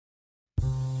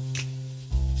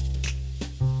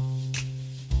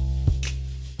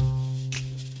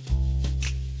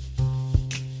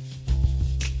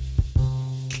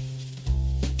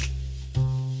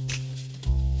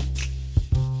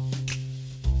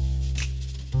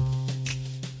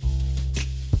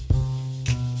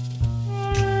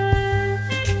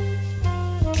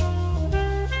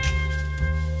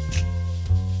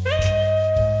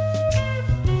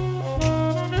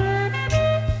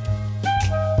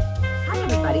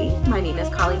everybody. My name is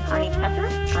Colleen Connie Pepper.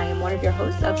 I am one of your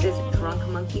hosts of this Drunk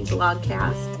Monkeys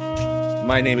Logcast.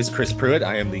 My name is Chris Pruitt.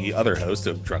 I am the other host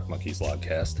of Drunk Monkeys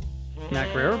Logcast.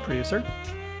 Matt Guerrero, producer.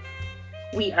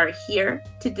 We are here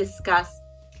to discuss.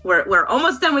 We're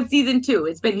almost done with season 2.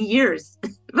 It's been years,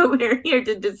 but we're here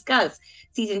to discuss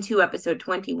season 2, episode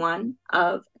 21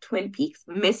 of Twin Peaks,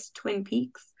 Miss Twin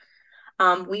Peaks.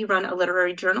 We run a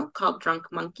literary journal called Drunk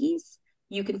Monkeys.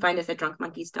 You can find us at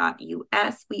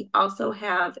drunkmonkeys.us. We also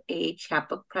have a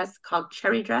chapbook press called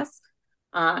Cherry Dress,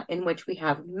 in which we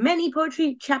have many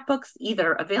poetry chapbooks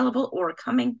either available or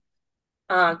coming.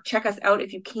 Check us out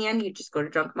if you can. You just go to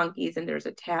Drunk Monkeys and there's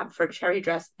a tab for Cherry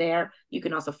Dress there. You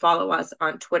can also follow us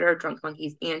on Twitter. Drunk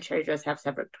Monkeys and Cherry Dress have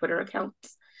separate Twitter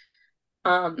accounts.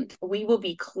 We will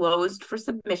be closed for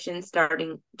submission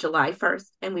starting July 1st,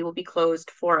 and we will be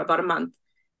closed for about a month.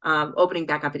 Opening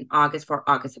back up in August for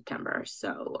September.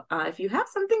 So if you have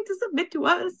something to submit to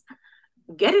us,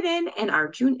 get it in, and our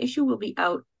June issue will be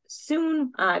out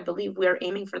soon. I believe we're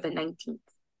aiming for the 19th.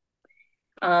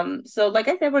 So like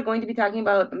I said, we're going to be talking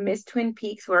about Miss Twin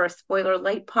Peaks. We're a spoiler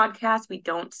light podcast. We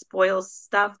don't spoil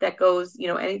stuff that goes,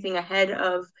 anything ahead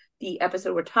of the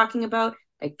episode we're talking about.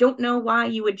 I don't know why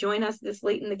you would join us this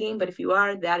late in the game, but if you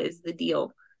are, that is the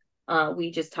deal.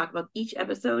 We just talk about each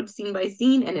episode scene by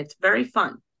scene, and it's very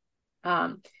fun.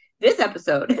 This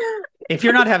episode, if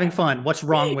you're not having fun, what's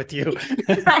wrong with you?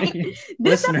 Right.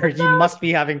 Listener, you must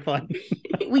be having fun.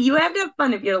 Well, you have to have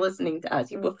fun if you're listening to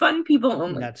us. We're fun people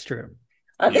only. That's true.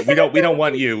 We don't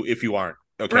want you if you aren't.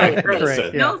 Okay.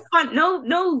 Right. No fun,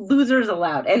 no losers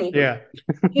allowed. Anything. Yeah.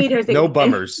 Haters. No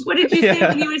bummers. What did you say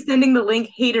when you were sending the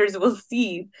link? Haters will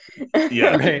seethe.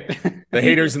 Yeah. Right. The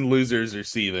haters and losers are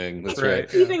seething. That's right.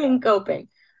 Seething and coping.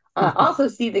 Also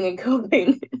seething and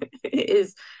coping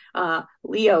is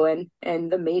Leo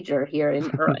and the Major here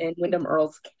in Wyndham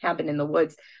Earl's cabin in the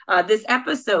woods. This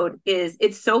episode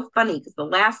it's so funny because the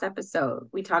last episode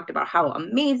we talked about how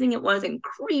amazing it was and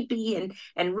creepy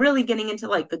and really getting into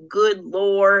like the good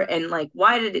lore and like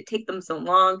why did it take them so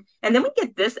long, and then we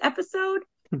get this episode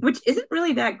which isn't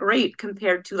really that great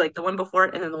compared to like the one before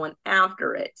it and then the one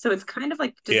after it. So it's kind of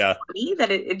like just funny that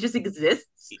it just exists.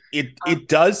 It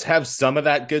does have some of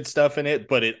that good stuff in it,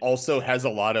 but it also has a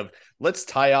lot of let's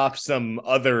tie off some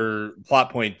other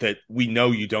plot point that we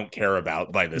know you don't care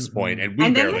about by this point, and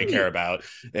we barely care about.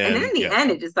 And then in the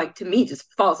end, it just like to me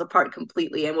just falls apart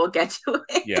completely, and we'll get to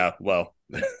it. Yeah, well.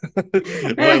 I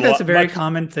think that's a very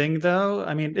common thing, though.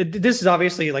 I mean, this is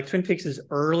obviously like Twin Peaks is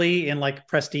early in like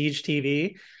prestige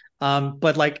TV,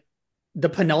 but like the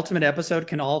penultimate episode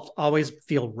can always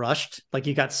feel rushed. Like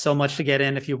you got so much to get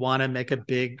in if you want to make a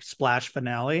big splash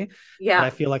finale. Yeah, but I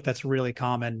feel like that's really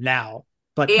common now,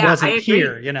 but wasn't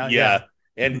here.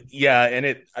 And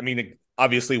it. I mean,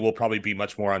 obviously, we'll probably be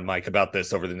much more on mic about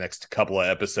this over the next couple of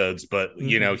episodes, but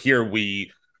here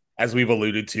we. As we've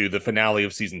alluded to, the finale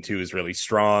of season 2 is really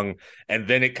strong, and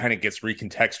then it kind of gets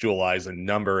recontextualized a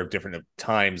number of different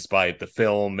times by the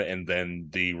film and then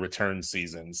the return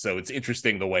season. So it's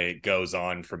interesting the way it goes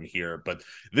on from here. But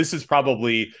this is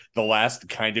probably the last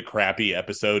kind of crappy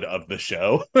episode of the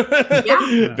show.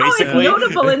 Yeah, basically. It's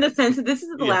notable in the sense that this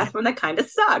is the last one that kind of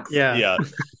sucks. Yeah.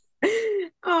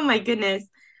 Oh my goodness.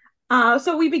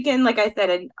 So we begin, like I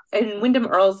said, in Wyndham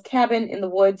Earl's cabin in the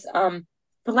woods.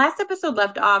 The last episode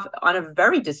left off on a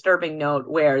very disturbing note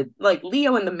where like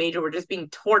Leo and the Major were just being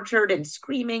tortured and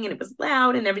screaming, and it was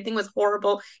loud and everything was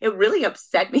horrible. It really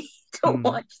upset me to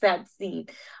watch that scene.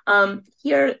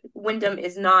 Here, Wyndham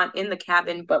is not in the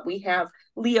cabin, but we have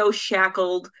Leo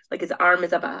shackled, like his arm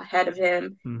is up ahead of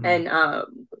him. And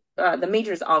the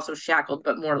Major is also shackled,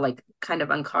 but more like kind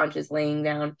of unconscious, laying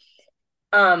down.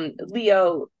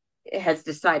 Leo has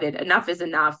decided enough is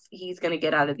enough. He's going to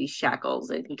get out of these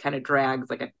shackles, and he kind of drags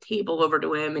like a table over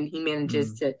to him, and he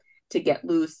manages to get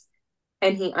loose,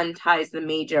 and he unties the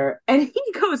Major, and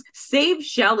he goes, "Save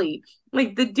Shelley."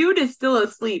 Like the dude is still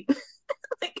asleep.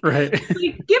 Like,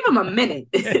 give him a minute.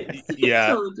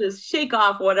 Yeah. So just shake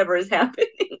off whatever is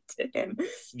happening to him.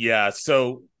 Yeah.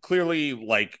 So clearly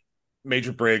like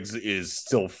Major Briggs is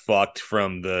still fucked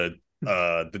from the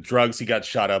drugs he got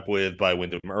shot up with by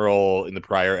Wyndham Earl in the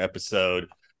prior episode.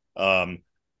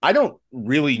 I don't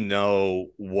really know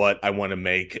what I want to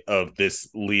make of this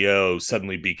Leo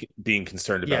suddenly being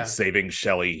concerned about saving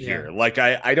Shelley here. Like,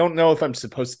 I don't know if I'm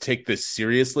supposed to take this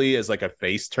seriously as like a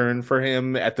face turn for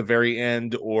him at the very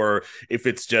end, or if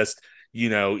it's just,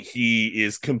 he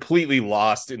is completely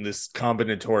lost in this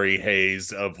combinatory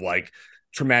haze of like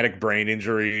traumatic brain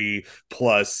injury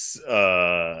plus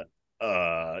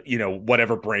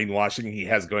whatever brainwashing he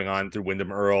has going on through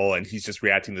Wyndham Earl, and he's just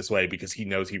reacting this way because he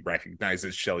knows he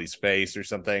recognizes Shelley's face or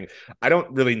something. I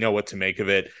don't really know what to make of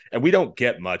it, and we don't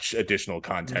get much additional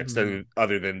context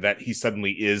other than that he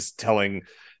suddenly is telling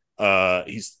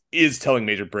telling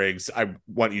Major Briggs, I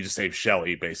want you to save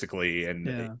Shelley, basically,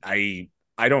 and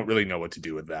I don't really know what to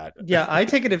do with that. Yeah, I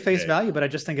take it at face value, but I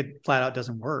just think it flat out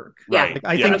doesn't work. Right. Like,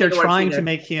 I think they're trying to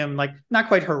make him like not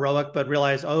quite heroic, but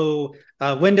realize,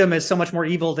 Wyndham is so much more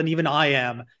evil than even I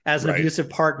am as an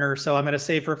abusive partner. So I'm going to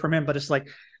save her from him. But it's like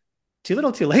too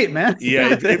little, too late, man.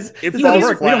 Yeah, it doesn't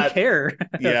work. We don't care.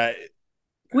 Yeah.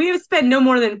 We have spent no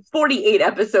more than 48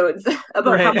 episodes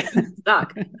about how much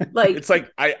stuck. Like, it's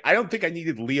like I don't think I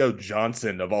needed Leo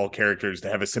Johnson of all characters to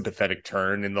have a sympathetic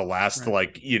turn in the last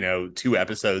 2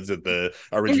 episodes of the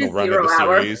original run of the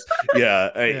series.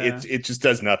 It just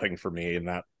does nothing for me in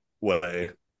that way.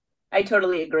 I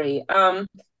totally agree.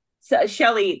 So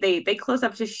Shelley, they close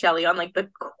up to Shelley on like the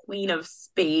Queen of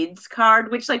Spades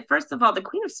card, which, like, first of all, the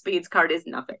Queen of Spades card is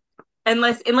nothing.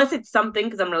 Unless it's something,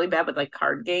 because I'm really bad with like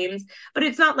card games, but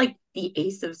it's not like the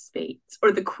Ace of Spades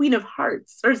or the Queen of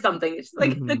Hearts or something. It's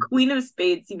like the Queen of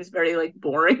Spades seems very like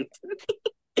boring to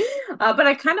me. But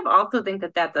I kind of also think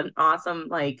that that's an awesome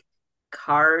like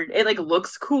card. It like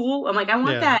looks cool. I'm like, I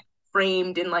want that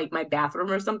framed in like my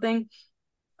bathroom or something.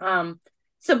 But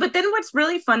then what's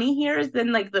really funny here is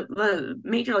then like the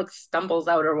Major like stumbles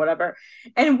out or whatever,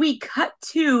 and we cut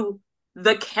to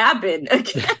the cabin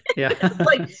again.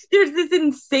 Like there's this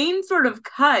insane sort of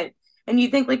cut, and you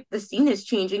think like the scene is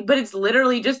changing, but it's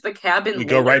literally just the cabin. You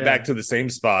go right back to the same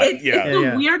spot. It's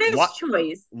the weirdest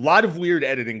choice. A lot of weird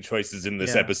editing choices in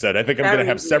this episode. I think I'm going to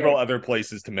have several other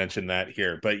places to mention that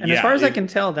here. But as far as I can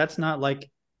tell, that's not like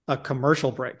a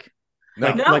commercial break. No,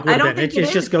 I don't think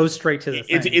it just goes straight to the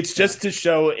thing. It's just to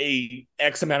show a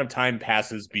X amount of time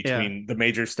passes between the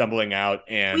Major stumbling out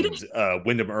and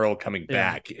Wyndham Earl coming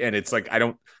back, and it's like I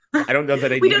don't know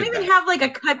that we don't even have like a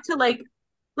cut to like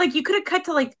you could have cut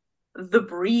to like the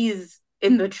breeze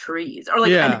in the trees or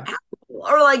like an apple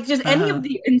or like just any of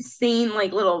the insane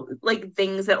like little like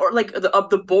things that or like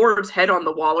the board's head on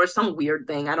the wall or some weird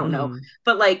thing, I don't know,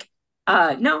 but like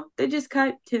no, they just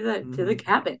cut to the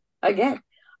cabin again.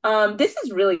 This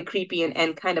is really creepy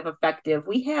and kind of effective.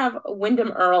 We have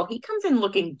Wyndham Earl. He comes in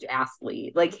looking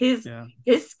ghastly. Like his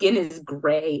skin is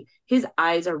gray. His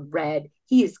eyes are red.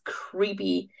 He is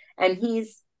creepy. And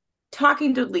he's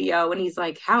talking to Leo and he's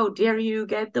like, how dare you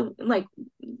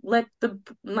let the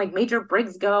Major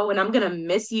Briggs go, and I'm gonna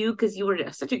miss you because you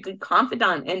were such a good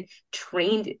confidant and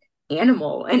trained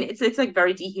animal. And it's like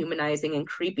very dehumanizing and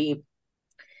creepy.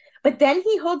 But then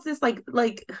he holds this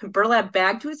like burlap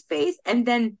bag to his face and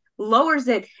then lowers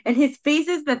it, and his face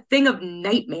is the thing of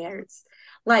nightmares.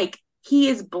 Like he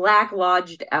is black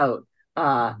lodged out.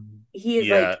 He is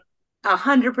like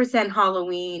 100%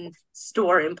 Halloween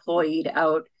store employed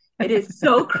out. It is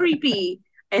so creepy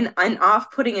and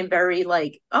off-putting and very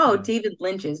like, David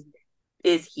Lynch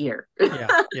is here.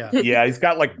 He's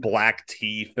got like black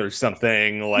teeth or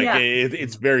something. Like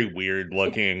it's very weird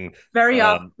looking, very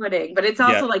off-putting, but it's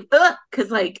also like because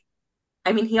like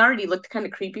I mean he already looked kind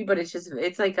of creepy, but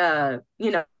it's like a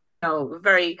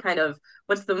very kind of,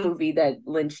 what's the movie that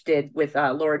Lynch did with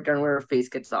Laura Dern where her face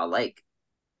gets all like,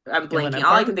 I'm blanking.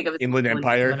 All I can think of is Inland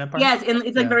Empire. Yes,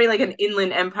 it's like very like an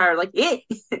Inland Empire, like it,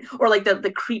 or like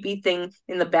the creepy thing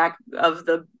in the back of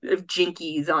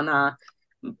Jinkies on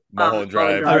Mulholland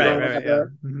Drive. Right.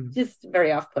 Just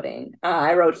very off-putting.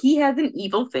 I wrote, he has an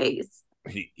evil face.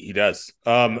 He does.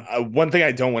 One thing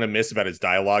I don't want to miss about his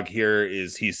dialogue here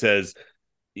is he says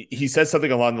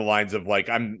something along the lines of like,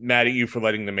 I'm mad at you for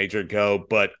letting the Major go,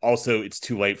 but also it's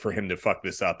too late for him to fuck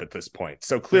this up at this point.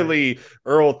 So clearly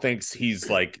Earl thinks he's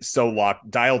like so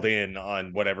dialed in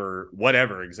on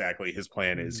whatever exactly his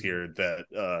plan is here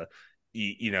that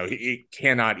it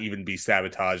cannot even be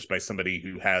sabotaged by somebody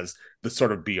who has the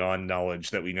sort of beyond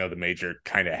knowledge that we know the Major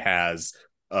kind of has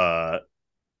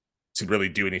to really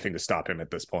do anything to stop him at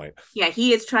this point. Yeah,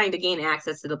 he is trying to gain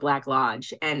access to the Black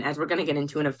Lodge, and as we're going to get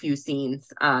into in a few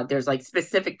scenes, there's like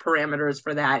specific parameters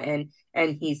for that,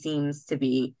 and he seems to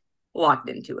be locked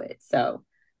into it. So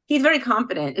he's very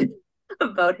confident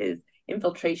about his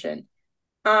infiltration.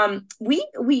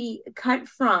 We cut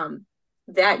from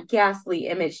that ghastly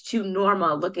image to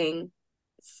Norma looking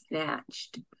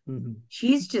snatched.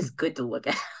 She's just good to look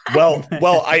at. well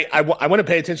I want to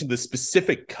pay attention. The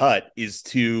specific cut is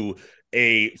to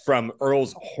from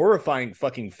Earl's horrifying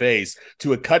fucking face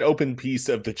to a cut open piece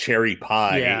of the cherry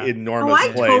pie in Norma's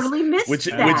place. I totally missed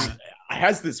that. Which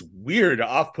has this weird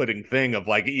off-putting thing of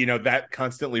like, you know, that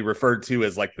constantly referred to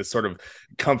as like the sort of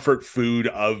comfort food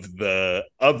of the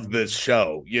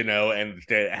show, you know, and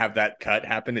to have that cut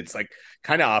happen, it's like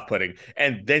kind of off-putting.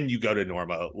 And then you go to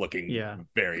Norma looking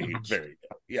very, very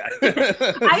yeah.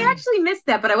 I actually missed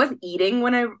that, but I wasn't eating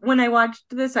when I watched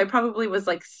this. I probably was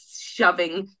like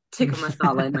shoving tikka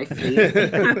masala in my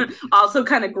face. Also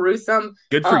kind of gruesome.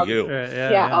 Good for you.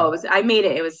 Oh, I made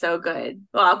it. It was so good.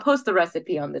 Well, I'll post the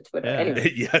recipe on the Twitter.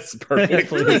 Anyway. Yes,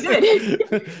 perfect. It's really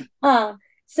good.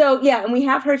 So yeah, and we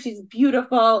have her. She's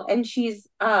beautiful, and she's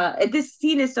this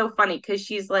scene is so funny because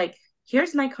she's like,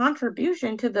 here's my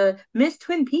contribution to the Miss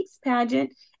Twin Peaks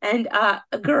pageant. And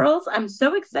girls, I'm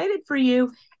so excited for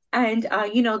you. And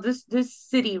you know, this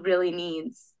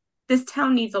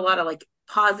town needs a lot of like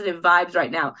positive vibes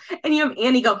right now. And you have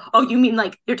Annie go, oh, you mean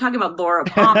like you're talking about Laura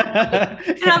Palmer?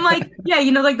 And I'm like, yeah,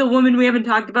 you know, like the woman we haven't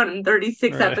talked about in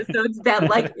 36 episodes that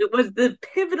like it was the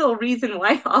pivotal reason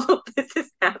why all of this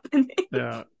is happening.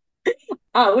 Yeah.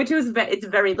 Which it's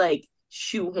very like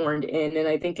shoehorned in, and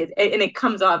I think it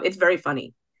comes off, it's very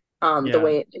funny. The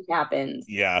way it happens.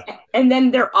 Yeah. And then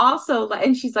they're also like,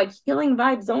 and she's like, healing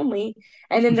vibes only.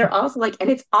 And then they're also like, and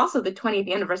it's also the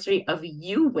 20th anniversary of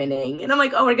you winning. And I'm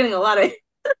like, oh, we're getting a lot of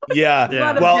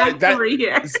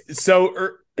here.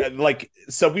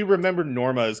 So we remember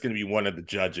Norma is going to be one of the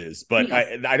judges, but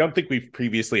yes. I don't think we've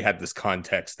previously had this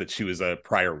context that she was a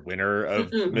prior winner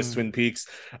of Miss Twin Peaks.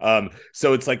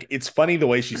 So it's like, it's funny the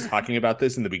way she's talking about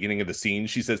this in the beginning of the scene.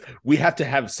 She says, we have to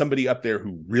have somebody up there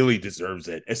who really deserves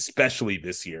it, especially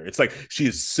this year. It's like, she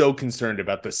is so concerned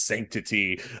about the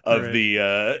sanctity of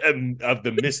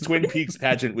the Miss Twin Peaks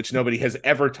pageant, which nobody has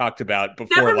ever talked about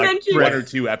before, one or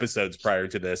two episodes prior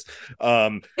to this.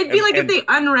 It'd be if they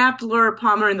unwrapped Laura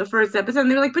Palmer in the first episode,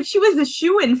 and they're like, but she was the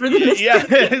shoo-in for the Miss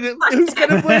who's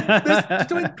gonna win Miss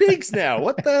Twin Peaks now?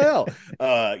 What the hell?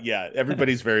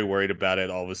 Everybody's very worried about it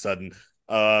all of a sudden.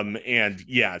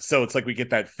 So it's like we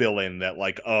get that fill in that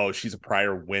like, oh, she's a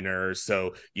prior winner,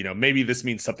 so you know, maybe this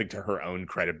means something to her own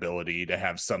credibility to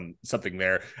have something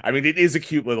there. I mean, it is a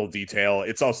cute little detail.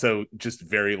 It's also just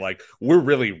very like, we're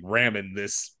really ramming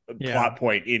this plot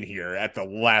point in here at the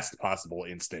last possible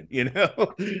instant, you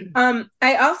know.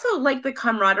 I also like the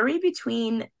camaraderie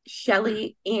between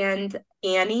Shelley and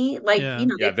Annie. Like, you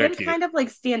know, they've been kind of like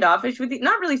standoffish with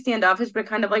not really standoffish, but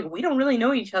kind of like, we don't really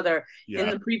know each other in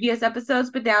the previous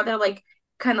episodes, but now they're like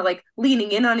kind of like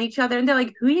leaning in on each other, and they're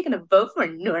like, who are you gonna vote for,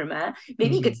 Norma?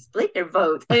 Maybe you could split your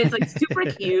vote. And it's like super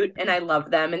cute, and I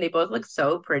love them, and they both look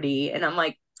so pretty, and I'm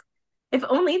like, if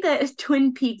only the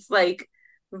Twin Peaks like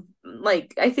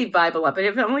I say vibe a lot, but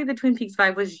if only the Twin Peaks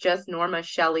vibe was just Norma,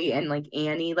 Shelley, and like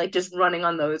Annie, like just running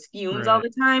on those fumes all the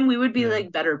time, we would be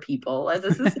like better people as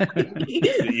a society.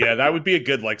 That would be a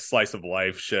good like slice of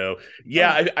life show.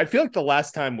 I feel like the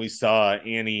last time we saw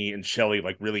Annie and Shelley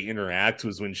like really interact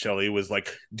was when Shelley was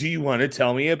like, do you want to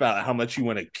tell me about how much you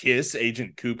want to kiss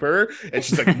Agent Cooper? And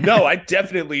she's like, no,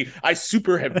 I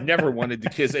super have never wanted to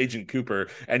kiss Agent Cooper.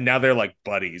 And now they're like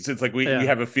buddies. It's like we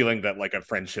have a feeling that like a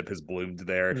friendship has bloomed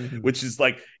there. Which is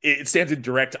like, it stands in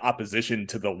direct opposition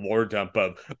to the lore dump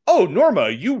of, oh, Norma,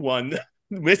 you won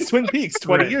Miss Twin Peaks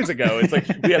 20 years ago. It's like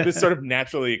we have this sort of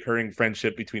naturally occurring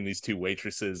friendship between these two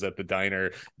waitresses at the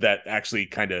diner that actually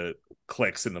kind of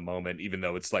clicks in the moment, even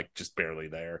though it's like just barely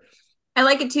there. I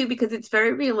like it too because it's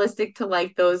very realistic to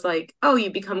like those like, oh,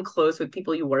 you become close with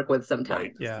people you work with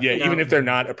sometimes. Right. Even if they're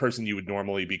not a person you would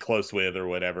normally be close with or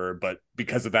whatever, but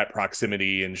because of that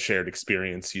proximity and shared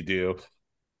experience, you do.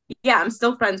 I'm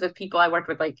still friends with people I worked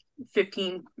with like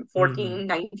 15, 14,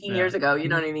 19 years ago. You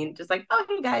know what I mean? Just like, oh,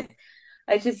 hey guys.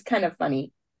 It's just kind of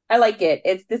funny. I like it.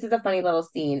 This is a funny little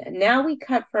scene. Now we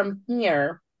cut from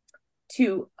here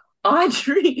to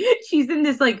Audrey. She's in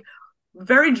this like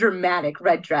very dramatic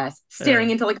red dress, staring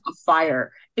into like a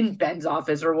fire in Ben's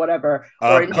office or whatever.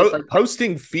 Or just, like,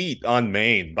 posting feet on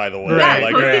Maine, by the way.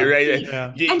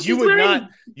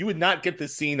 You would not get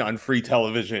this scene on free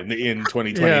television in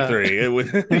 2023.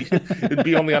 It'd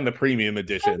be only on the premium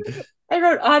edition. I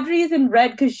wrote Audrey's in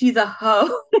red because she's a hoe.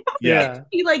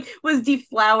 She like was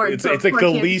deflowered. It's like the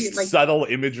least subtle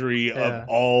imagery of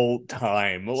all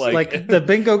time. Like the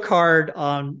bingo card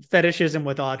on fetishism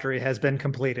with Audrey has been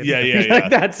completed. Like,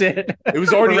 that's it. It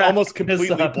was already almost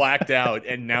completely blacked out,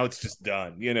 and now it's just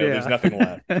done. You know, there's nothing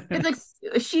left. It's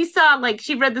like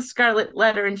she read the Scarlet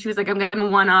Letter, and she was like, I'm going to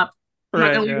one up. I'm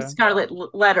not going to wear a Scarlet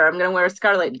Letter. I'm going to wear a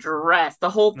Scarlet dress. The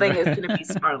whole thing is going to be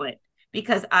Scarlet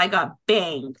because I got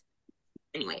banged.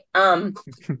 Anyway,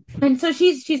 and so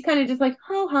she's kind of just like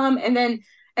ho hum, and then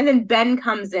And then Ben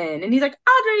comes in and he's like,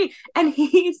 Audrey. And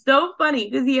he's so funny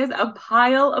because he has a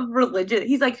pile of religion.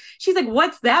 She's like,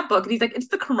 what's that book? And he's like, it's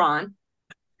the Quran.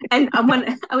 And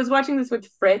when I was watching this with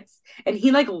Fritz and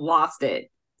he like lost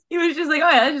it. He was just like, oh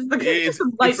yeah, just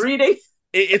some light reading.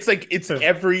 It's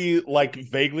every like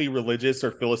vaguely religious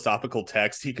or philosophical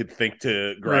text he could think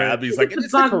to grab. Right. He's like,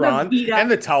 it's the Quran and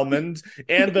the Talmud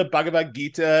and the Bhagavad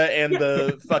Gita and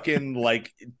the fucking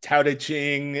like Tao Te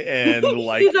Ching and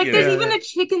like he's like, there's even a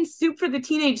chicken soup for the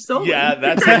teenage soul. Yeah,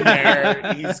 that's in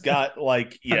there. He's got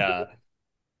like he says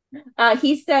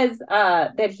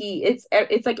that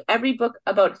it's like every book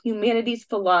about humanity's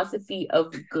philosophy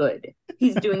of good.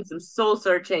 He's doing some soul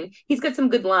searching. He's got some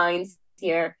good lines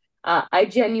here. I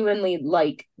genuinely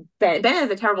like Ben. Ben is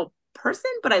a terrible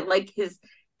person, but I like his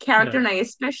character, and I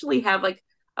especially have like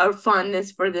a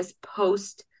fondness for this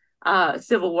post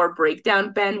Civil War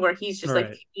breakdown Ben, where he's just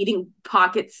like eating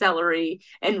pocket celery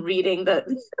and reading the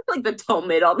like the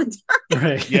Talmud all the time.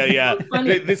 Right. Yeah.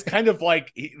 This kind of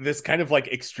like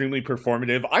extremely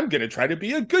performative, I'm gonna try to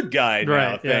be a good guy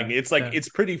now thing. It's like it's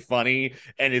pretty funny,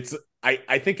 and it's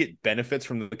I think it benefits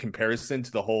from the comparison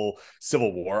to the whole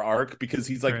Civil War arc, because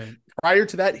he's like prior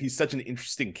to that, he's such an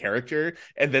interesting character,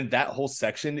 and then that whole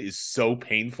section is so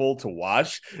painful to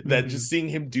watch that just seeing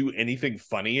him do anything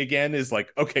funny again is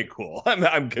like, okay, cool.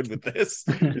 I'm good with this.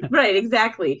 Right,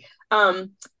 exactly.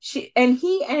 He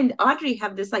and Audrey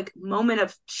have this like moment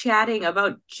of chatting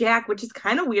about Jack, which is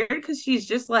kind of weird because she's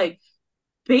just like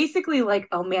basically like,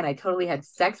 oh man, I totally had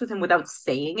sex with him without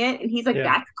saying it. And he's like,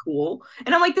 that's cool.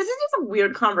 And I'm like, this is just a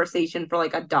weird conversation for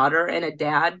like a daughter and a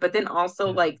dad. But then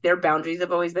also like their boundaries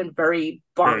have always been very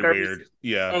bonkers. Very weird.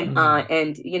 Yeah.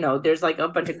 And you know, there's like a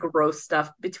bunch of gross stuff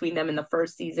between them in the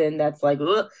first season that's like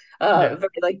very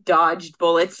like dodged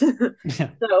bullets.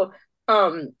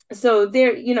 So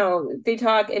they're, you know, they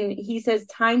talk and he says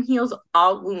time heals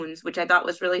all wounds, which I thought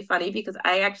was really funny because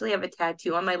I actually have a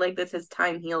tattoo on my leg that says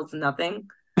time heals nothing,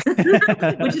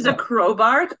 which is a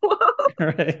crowbar quote.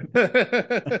 Right.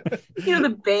 You know,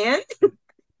 the band.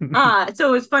 So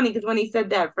it was funny because when he said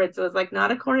that, Fritz was like,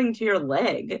 not according to your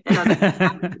leg. And I was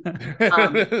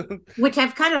like, which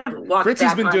I've kind of walked Fritz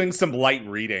has been doing some light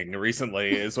reading recently,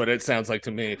 is what it sounds like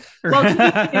to me. Well, to be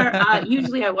fair,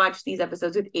 usually I watch these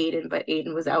episodes with Aiden, but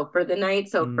Aiden was out for the night.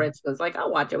 So Fritz was like,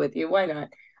 I'll watch it with you. Why not?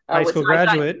 High school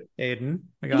graduate, Aiden.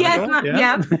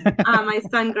 My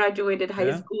son graduated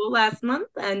high school last month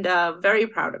and very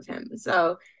proud of him.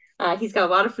 So he's got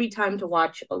a lot of free time to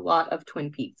watch a lot of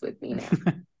Twin Peaks with me now.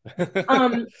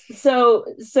 So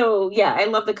yeah, I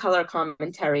love the color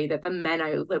commentary that the men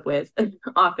I live with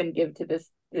often give to this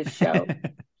show.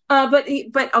 But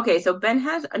okay, so Ben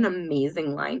has an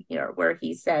amazing line here where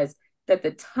he says that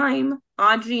the time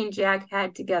Audrey and Jack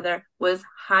had together was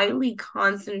highly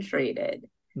concentrated.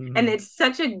 And it's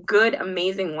such a good,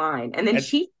 amazing line. And then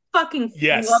she fucking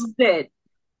loves it.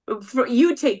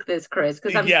 You take this, Chris,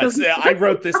 because I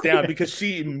wrote this down because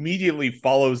she immediately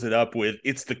follows it up with,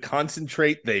 it's the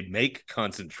concentrate they make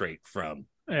concentrate from.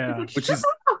 Yeah. Which is,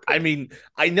 I mean,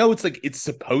 I know it's like it's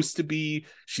supposed to be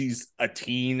she's a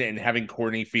teen and having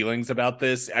corny feelings about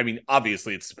this. I mean,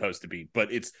 obviously it's supposed to be,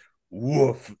 but it's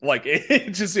woof. Like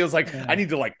it just feels like I need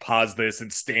to like pause this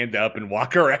and stand up and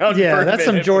walk around. Yeah, that's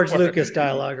some George Lucas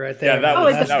dialogue right there. Yeah, that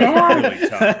was really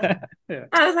tough.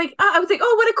 I was like, oh,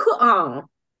 what a cool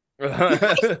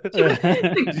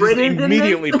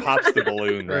immediately pops the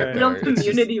balloon right there.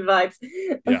 Community vibes.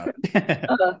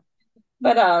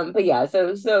 But yeah,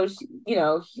 so she, you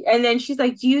know, and then she's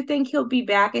like, do you think he'll be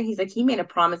back? And he's like, he made a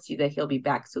promise to you that he'll be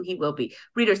back, so he will be.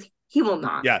 Readers, he will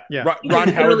not. Yeah. Ron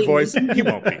Howard voice, he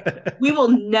won't be. We will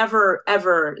never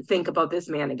ever think about this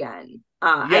man again.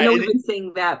 I know we've been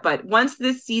saying that, but once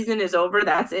this season is over,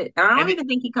 that's it. And I don't even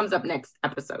think he comes up next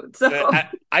episode. So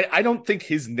I don't think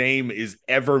his name is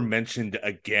ever mentioned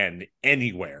again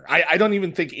anywhere. I don't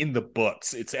even think in the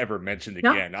books it's ever mentioned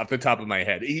again off the top of my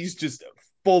head. He's just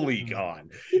fully gone.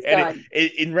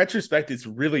 In retrospect, it's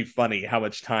really funny how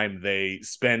much time they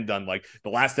spend on like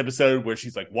the last episode where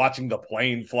she's like watching the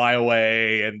plane fly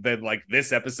away, and then like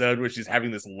this episode where she's having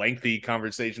this lengthy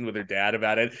conversation with her dad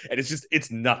about it, and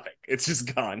it's nothing. It's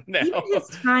just gone now. Even his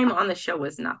time on the show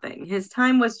was nothing. His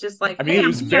time was just like, I mean, it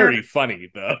was very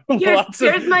funny though.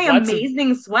 Here's my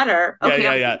amazing sweater.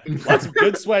 Okay. Lots of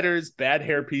good sweaters, bad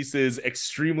hair pieces,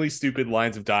 extremely stupid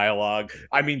lines of dialogue.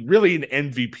 I mean, really an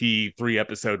MVP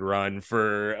 3-episode run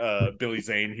for Billy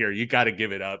Zane here. You got to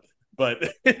give it up. But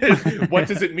what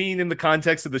does it mean in the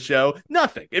context of the show?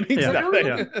 Nothing. It means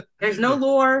nothing. There's no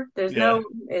lore.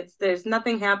 There's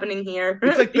nothing happening here.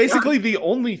 It's like basically the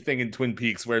only thing in Twin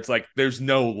Peaks where it's like there's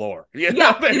no lore.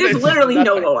 There's literally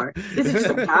no lore. This is just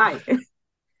a guy.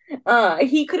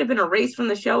 He could have been erased from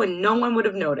the show and no one would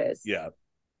have noticed. Yeah.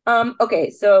 Okay,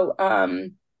 so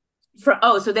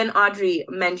so then Audrey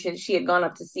mentioned she had gone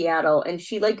up to Seattle and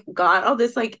she like got all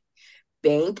this like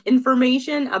bank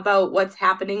information about what's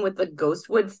happening with the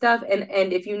Ghostwood stuff.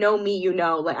 And if you know me, you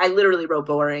know, like I literally wrote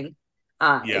boring.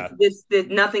 This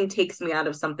nothing takes me out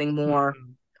of something more,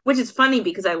 which is funny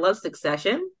because I love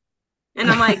Succession. And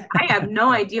I'm like, I have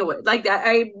no idea what, like,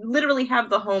 I literally have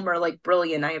the Homer, like,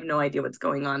 brilliant. I have no idea what's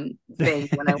going on thing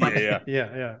when I watch it.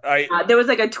 Yeah. There was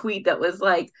like a tweet that was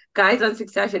like, guys on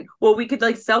Succession, well, we could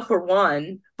like sell for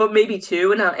one, but maybe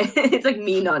two. And it's like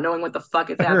me not knowing what the fuck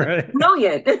is happening. Right.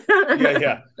 Brilliant.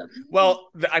 Yeah.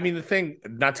 Well, I mean, the thing,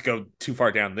 not to go too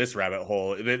far down this rabbit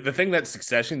hole, the thing that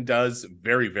Succession does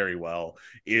very, very well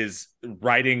is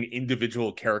writing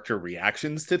individual character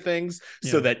reactions to things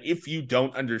so that if you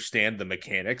don't understand the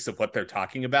mechanics of what they're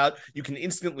talking about, you can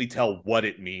instantly tell what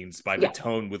it means by the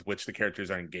tone with which the characters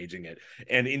are engaging it.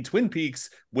 And in Twin Peaks,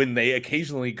 when they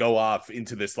occasionally go off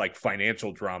into this like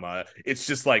financial drama, it's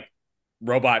just like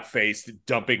robot faced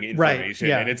dumping information,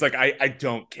 and it's like I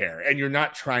don't care, and you're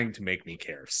not trying to make me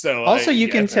care. So also you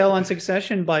can tell on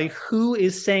Succession by who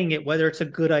is saying it whether it's a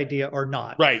good idea or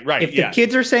not. Right. If the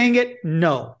kids are saying it,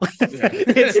 no.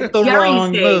 It's the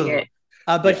wrong move.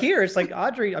 But here it's like,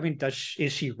 Audrey, I mean,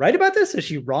 is she right about this? Is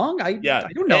she wrong? I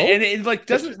don't know. And it like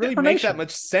doesn't really make that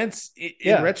much sense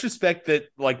in retrospect that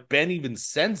like Ben even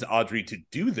sends Audrey to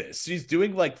do this. She's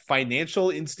doing like financial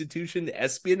institution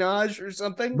espionage or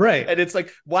something. Right. And it's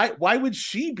like, why would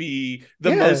she be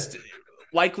the most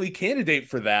likely candidate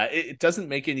for that? It doesn't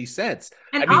make any sense.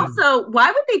 And also,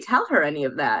 why would they tell her any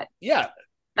of that? Yeah.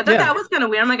 I thought that was kind of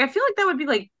weird. I'm like, I feel like that would be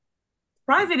like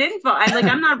private info.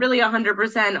 I'm not really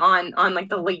 100% on like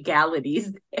the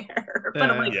legalities there, but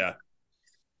I'm like,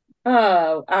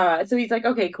 so he's like,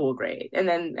 okay, cool, great. And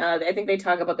then I think they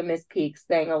talk about the Miss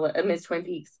Twin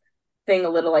Peaks thing a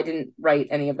little. I didn't write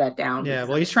any of that down. Yeah,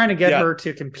 well, he's trying to get her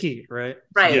to compete, right?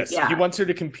 Right. Yes, he wants her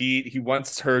to compete. He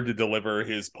wants her to deliver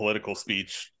his political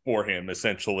speech for him,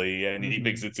 essentially, and he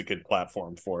thinks it's a good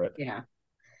platform for it. Yeah.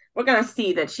 We're gonna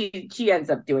see that she ends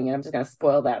up doing it. I'm just gonna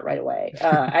spoil that right away.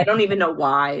 I don't even know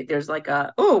why. There's like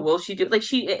she do like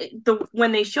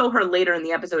when they show her later in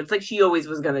the episode, it's like she always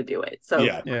was gonna do it. So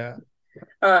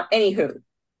anywho,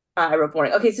 I wrote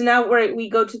boring. Okay, so now we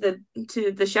go to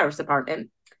the sheriff's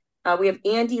department. We have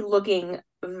Andy looking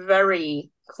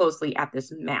very closely at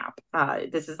this map.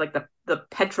 This is like the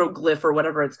petroglyph or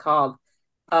whatever it's called.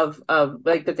 Of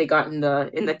like that they got in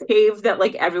the cave that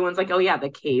like everyone's like, oh yeah, the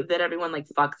cave that everyone like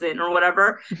fucks in or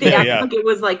whatever. They acted like it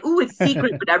was like, ooh, it's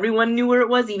secret, but everyone knew where it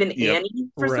was, even Annie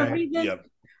for some reason.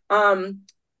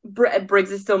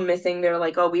 Briggs is still missing. They're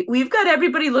like, oh, we've got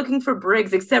everybody looking for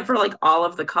Briggs except for like all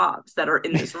of the cops that are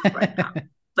in this room right now.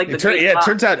 Like it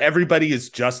turns out everybody is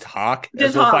just Hawk,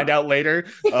 as we'll find out later.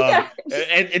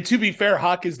 And to be fair,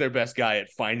 Hawk is their best guy at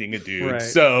finding a dude. Right.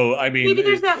 So I mean, maybe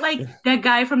there's that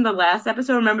guy from the last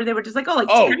episode. Remember, they were just like,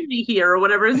 Terry here or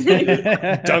whatever his name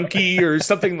is. Donkey or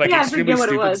something like extremely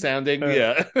stupid sounding.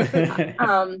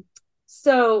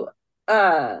 So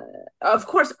of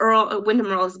course, Wyndham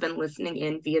Earl has been listening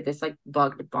in via this like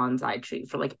bugged bonsai tree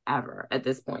for like ever at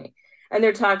this point, and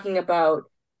they're talking about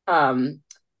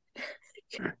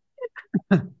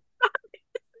it's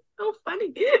so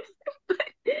funny.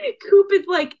 Coop is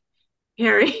like,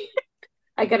 Harry,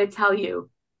 I gotta tell you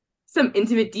some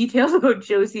intimate details about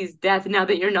Josie's death now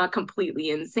that you're not completely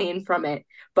insane from it.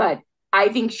 But I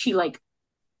think she like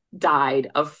died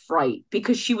of fright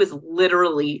because she was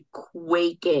literally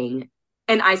quaking.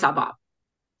 And I saw Bob.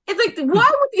 It's like,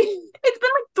 why would it's been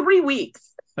like 3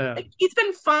 weeks. Like, he's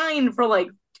been fine for like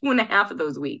 2.5 of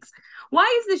those weeks.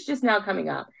 Why is this just now coming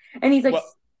up? And he's like,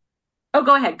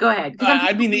 go ahead.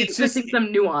 I mean, it's just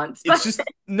some nuance. It's just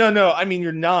no. I mean,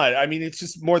 you're not. I mean, it's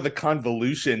just more the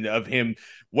convolution of him.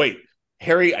 Wait,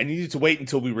 Harry, I needed to wait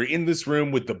until we were in this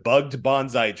room with the bugged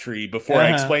bonsai tree before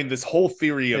I explained this whole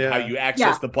theory of how you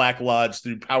access the Black Lodge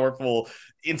through powerful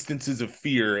instances of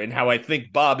fear, and how I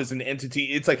think Bob is an entity.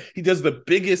 It's like he does the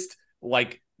biggest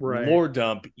like lore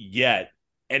dump yet.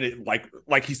 And it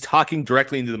like he's talking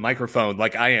directly into the microphone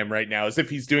like I am right now, as if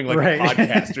he's doing like a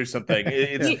podcast or something.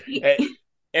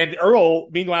 And Earl,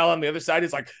 meanwhile, on the other side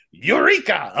is like,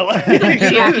 Eureka! He's like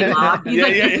jacking off. He's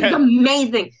like, this is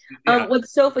amazing.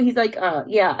 What's so funny, he's like,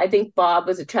 I think Bob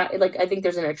was I think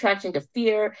there's an attraction to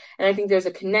fear, and I think there's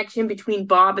a connection between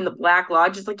Bob and the Black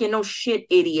Lodge. It's like, no shit,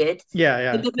 idiot.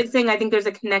 It's like saying, I think there's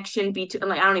a connection between,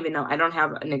 like, I don't even know. I don't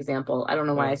have an example. I don't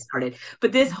know why I started.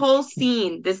 But this whole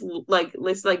scene, this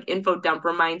info dump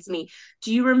reminds me,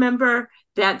 do you remember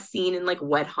that scene in like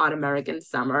Wet Hot American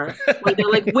Summer? Where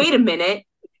they're like, wait a minute.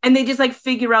 and they just like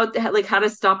figure out like how to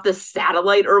stop the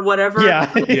satellite or whatever.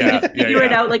 Yeah. Like, they just figure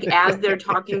it out like as they're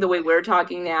talking the way we're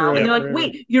talking now. Right, and they're like, right.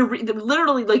 wait, you're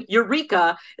literally like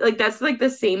Eureka. Like that's like the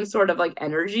same sort of like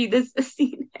energy this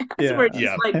scene has, where it's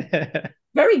just like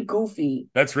very goofy.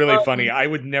 That's really funny. I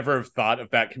would never have thought of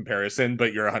that comparison,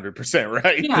 but you're 100%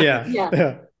 right.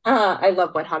 Yeah. I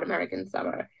love Wet Hot American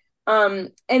Summer.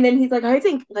 And then he's like,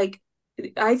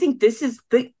 I think this is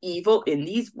the evil in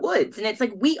these woods. And it's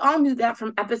like, we all knew that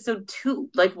from episode 2.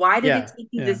 Like, why did it take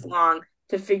you this long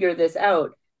to figure this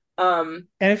out? And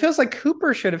it feels like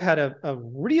Cooper should have had a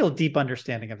real deep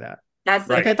understanding of that. That's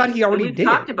like, I thought he already did.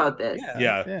 Talked about this.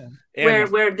 Yeah.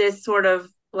 Where this sort of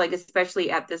like,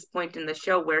 especially at this point in the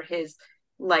show, where his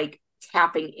like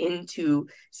tapping into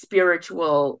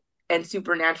spiritual and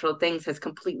supernatural things has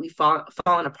completely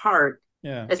fallen apart.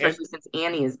 Yeah, especially since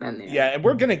Annie has been there. Yeah, and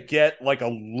we're gonna get like a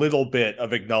little bit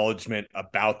of acknowledgement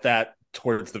about that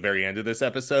towards the very end of this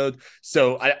episode.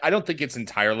 So I don't think it's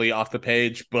entirely off the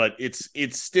page, but it's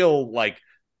still like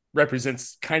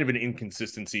represents kind of an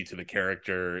inconsistency to the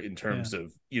character in terms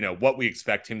of, you know, what we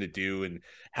expect him to do and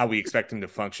how we expect him to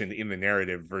function in the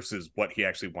narrative versus what he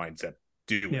actually winds up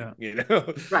doing. Yeah. You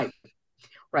know?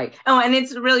 Right. Oh, and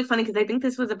it's really funny because I think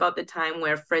this was about the time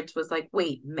where Fritz was like,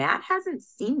 wait, Matt hasn't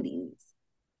seen these.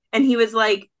 And he was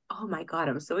like, oh my God,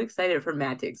 I'm so excited for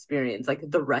Matt to experience like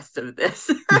the rest of this.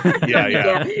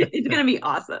 Yeah. It's going to be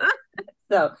awesome.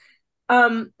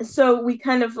 So we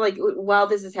kind of like, while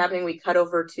this is happening, we cut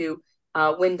over to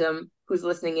Wyndham, who's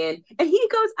listening in. And he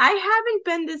goes, I haven't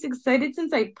been this excited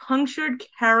since I punctured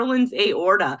Carolyn's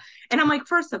aorta. And I'm like,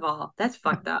 first of all, that's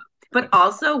fucked up. But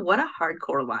also, what a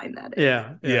hardcore line that is.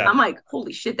 Yeah. I'm like,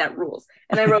 holy shit, that rules.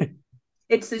 And I wrote,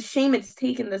 it's a shame it's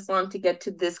taken this long to get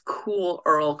to this cool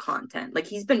Earl content. Like,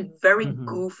 he's been very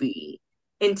goofy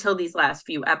until these last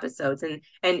few episodes, and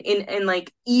in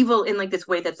like evil in like this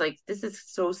way that's like, this is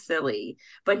so silly.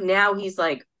 But now he's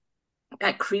like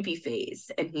that creepy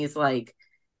face, and he's like,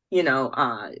 you know,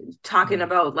 talking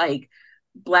about like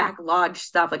Black Lodge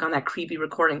stuff, like on that creepy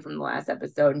recording from the last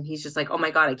episode, and he's just like, oh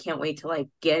my God, I can't wait to like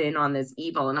get in on this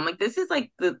evil. And I'm like, this is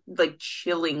like the like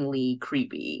chillingly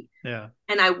creepy.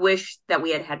 And I wish that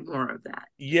we had more of that.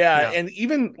 And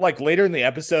even like later in the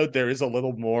episode there is a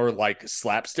little more like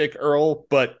slapstick Earl,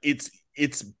 but it's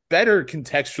better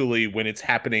contextually when it's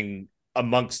happening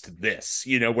amongst this,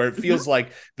 you know, where it feels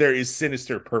like there is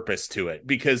sinister purpose to it,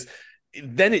 because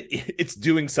then it's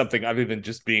doing something other than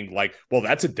just being like, well,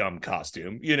 that's a dumb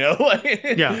costume, you know? Well,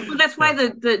 that's why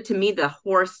the to me the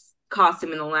horse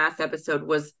costume in the last episode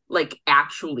was like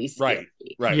actually scary.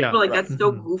 Right. But like that's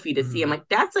so goofy to see. I'm like,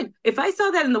 that's like, if I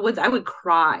saw that in the woods, I would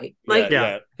cry. Like,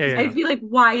 I'd be like,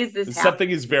 why is this happening? Something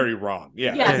is very wrong.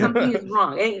 Something is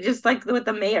wrong. And just like with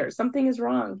the mayor, something is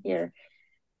wrong here.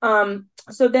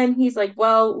 So then he's like,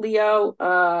 well,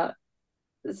 Leo,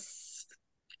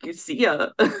 you see ya.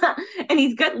 And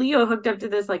he's got Leo hooked up to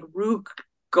this like Rube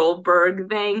Goldberg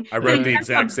thing. I read the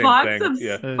exact same thing. Of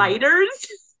spiders.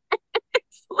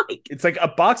 It's like a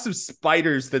box of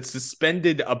spiders that's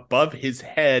suspended above his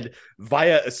head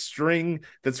via a string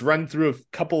that's run through a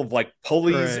couple of like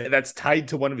pulleys that's tied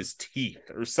to one of his teeth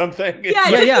or something.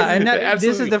 And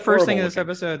this is the first thing in this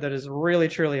episode that is really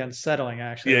truly unsettling,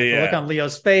 actually. Look on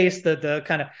Leo's face, the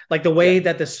kind of like the way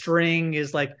that the string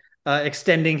is like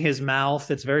extending his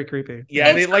mouth. It's very creepy.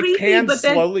 And it like pans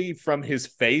slowly from his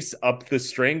face up the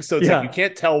string, so it's like you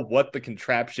can't tell what the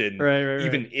contraption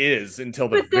even is until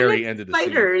the very end of the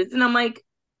spiders scene. And I'm like,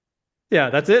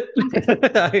 that's it.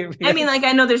 I mean, like,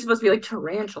 I know there's supposed to be like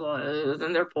tarantulas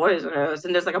and they're poisonous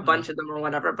and there's like a bunch of them or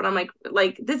whatever, but I'm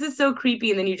like this is so creepy.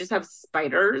 And then you just have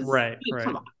spiders.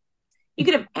 Come on, you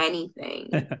could have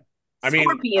anything. I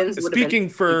mean, speaking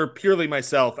for purely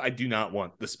myself, I do not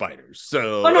want the spiders.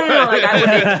 So, no. Like,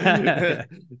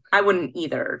 I wouldn't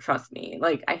either. Trust me.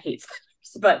 Like, I hate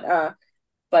spiders,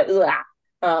 but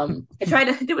I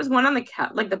tried to. There was one on the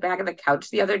couch, like the back of the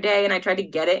couch, the other day, and I tried to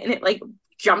get it, and it like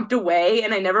jumped away,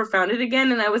 and I never found it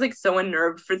again, and I was like so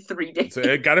unnerved for 3 days. So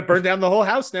it got to burn down the whole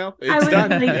house now. It's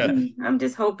done. Like, I'm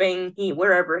just hoping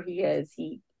wherever he is,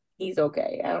 he's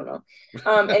okay. I don't know.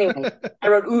 Anyway, I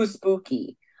wrote ooh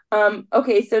spooky.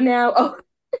 Okay, so now,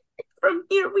 from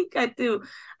here we got to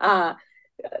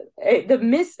the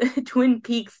Miss Twin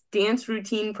Peaks dance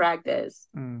routine practice.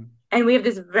 And we have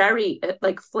this very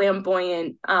like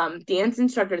flamboyant dance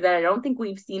instructor that I don't think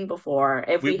we've seen before.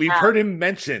 We've heard him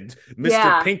mentioned,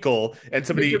 Mr. Pinkle, and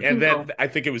somebody, and then I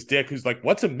think it was Dick who's like,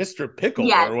 "What's a Mr. Pickle?"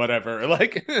 or whatever.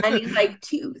 Like, and he's like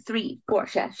 2, 3, 4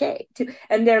 sachet, 2,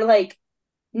 and they're like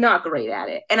not great at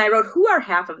it. And I wrote, who are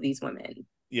half of these women?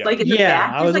 Like in the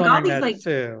back, I was like wondering all these that like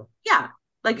too.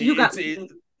 Like you got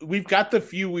we've got the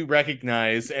few we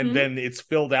recognize, and then it's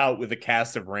filled out with a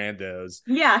cast of randos.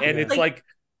 Yeah. And it's like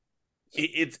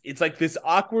it's like this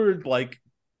awkward, like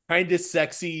kind of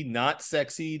sexy, not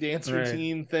sexy dance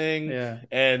routine thing. Yeah.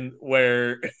 And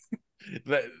where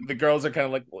the girls are kind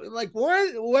of like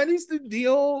what is the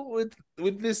deal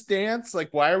with this dance? Like,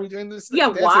 why are we doing this? Yeah,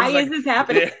 why is this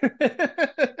happening?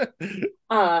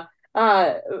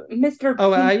 Mr.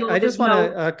 Oh, Pinkle, I just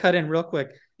want to cut in real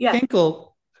quick. Yeah.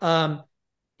 Pinkle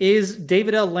is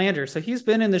David L. Lander, so he's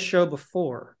been in the show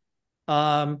before.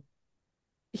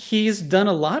 He's done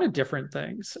a lot of different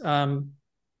things. Who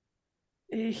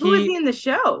was he in the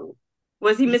show?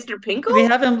 Was he Mr. Pinkle? They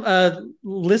have him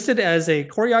listed as a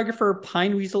choreographer,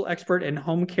 pine weasel expert, and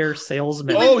home care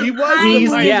salesman. Oh, he was.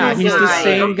 He's the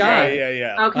same guy.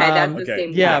 Yeah. Okay, that's the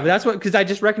same. Yeah, but that's what, because I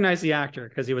just recognized the actor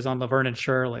because he was on Laverne and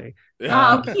Shirley.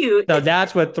 Oh, cute. So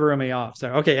that's what threw me off. So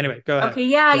okay, anyway, go ahead. Okay,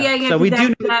 yeah. So we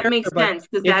do that makes sense.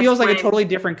 It feels like a totally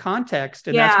different context,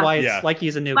 and that's why it's like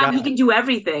he's a new guy. He can do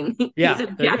everything. Yeah, he's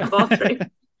a jack of all trades.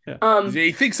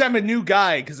 He thinks I'm a new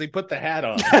guy because they put the hat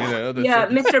on.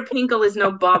 Mr. Pinkle is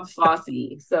no Bob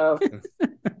Fosse. So,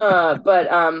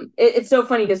 it's so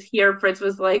funny because here Fritz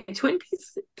was like, Twin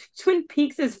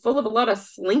Peaks is full of a lot of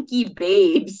slinky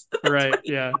babes. Right.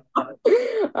 Yeah.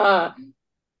 But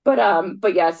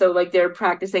yeah, so like they're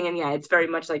practicing, and it's very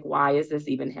much like, why is this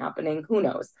even happening? Who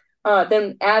knows?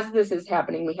 Then as this is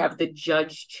happening, we have the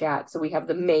judge chat. So we have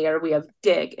the mayor, we have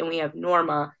Dick, and we have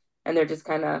Norma, and they're just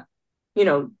kind of,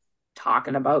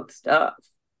 talking about stuff.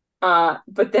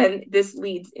 But then this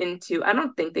leads into, I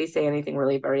don't think they say anything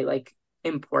really very like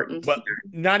important. But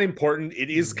not important. It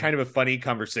is kind of a funny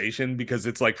conversation because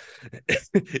it's like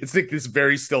it's like this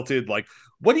very stilted, like,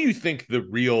 what do you think the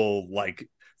real like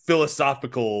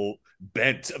philosophical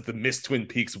bent of the Miss Twin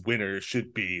Peaks winner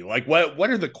should be? Like, what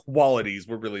are the qualities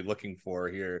we're really looking for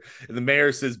here? And the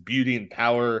mayor says beauty and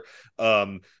power.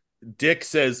 Dick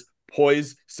says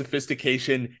poise,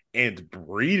 sophistication, and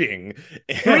breeding.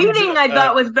 Breeding, I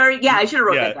thought was very, I should have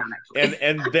wrote that down actually.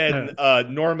 And then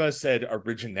Norma said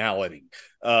originality.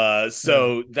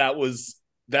 So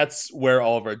that's where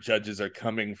all of our judges are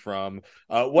coming from.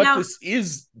 This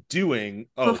is doing.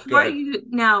 What do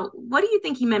you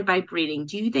think he meant by breeding?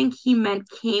 Do you think he meant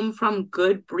came from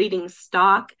good breeding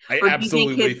stock? I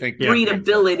absolutely think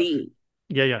breedability.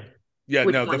 Yeah,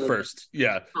 no, the first.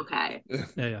 Yeah. Okay.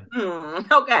 Yeah.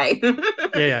 Okay.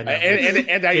 Yeah. No.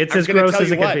 And it's as gross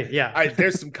as it could be. Yeah.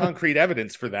 There's some concrete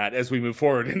evidence for that as we move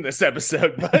forward in this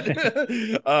episode.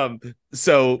 But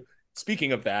so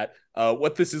speaking of that,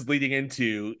 what this is leading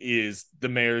into is the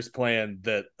mayor's plan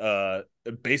that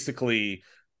basically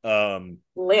Lana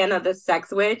the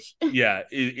sex witch.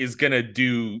 is gonna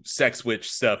do sex witch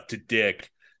stuff to Dick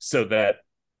so that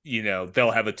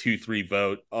they'll have a 2-3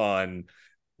 vote on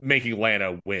making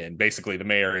Lana win, basically the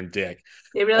mayor and Dick.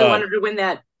 They really wanted to win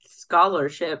that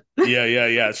scholarship.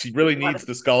 Yeah. She really needs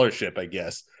the scholarship, I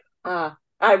guess.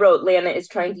 I wrote Lana is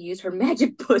trying to use her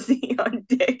magic pussy on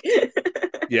Dick.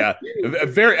 Yeah,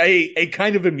 a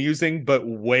kind of amusing but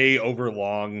way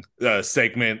overlong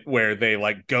segment where they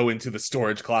like go into the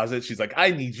storage closet. She's like,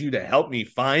 I need you to help me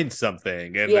find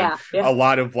something, and a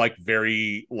lot of like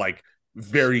very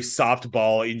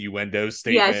softball innuendo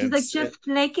statements. Yeah, she's like, just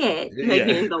flick it, like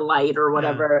in the light or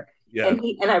whatever. Yeah.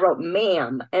 And I wrote,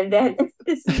 ma'am. And then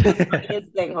this is the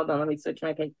funniest thing. Hold on, let me switch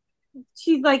my page.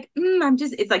 She's like,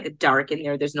 it's like dark in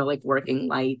there. There's no like working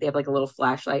light. They have like a little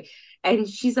flashlight. And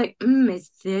she's like,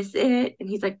 is this it? And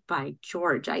he's like, by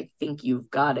George, I think you've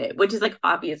got it. Which is like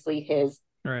obviously his.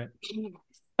 Right.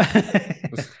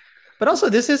 But also,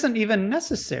 this isn't even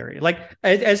necessary. Like,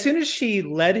 as soon as she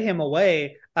led him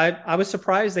away, I was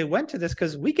surprised they went to this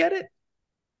because we get it.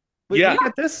 We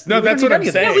get this. No, that's what I'm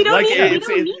saying. We don't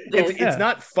it's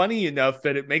not funny enough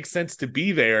that it makes sense to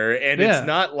be there, and it's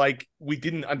not like we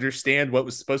didn't understand what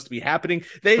was supposed to be happening.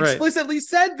 They explicitly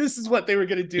said this is what they were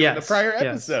going to do in the prior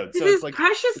episode. So there's like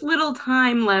precious little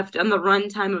time left on the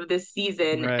runtime of this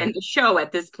season and the show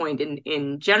at this point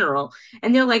in general,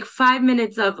 and they're like 5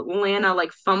 minutes of Lana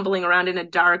like fumbling around in a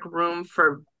dark room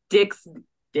for Dick's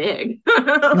dig.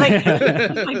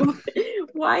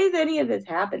 Why is any of this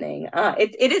happening?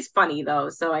 It is funny though,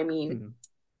 so I mean,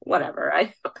 whatever.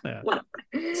 Whatever.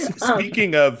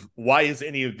 Speaking of why is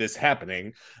any of this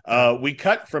happening, we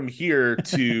cut from here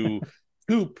to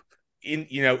Coop in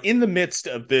the midst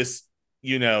of this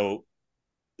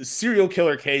serial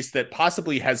killer case that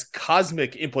possibly has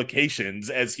cosmic implications,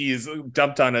 as he is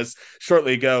dumped on us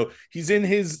shortly ago. He's in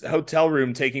his hotel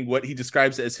room taking what he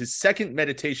describes as his second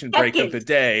meditation break of the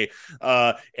day,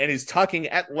 and is talking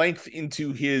at length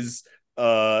into his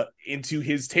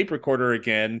tape recorder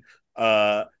again,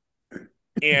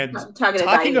 and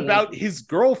talking about his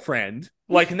girlfriend,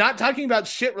 like not talking about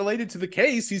shit related to the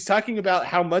case. He's talking about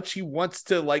how much he wants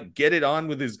to like get it on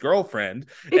with his girlfriend.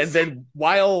 And then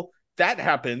while that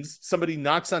happens, somebody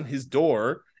knocks on his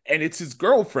door and it's his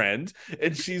girlfriend.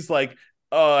 And she's like,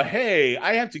 hey,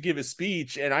 I have to give a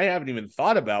speech and I haven't even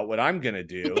thought about what I'm going to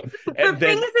do. And the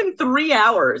thing is in 3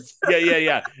 hours.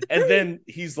 Yeah. And then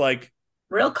he's like,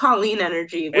 real Colleen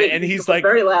energy. Wait, and he's like,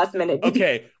 very last minute.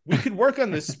 Okay, we could work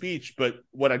on this speech, but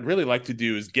what I'd really like to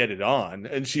do is get it on.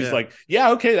 And she's like,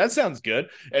 yeah, okay, that sounds good.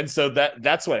 And so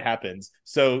that's what happens.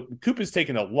 So Coop is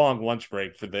taking a long lunch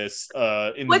break for this.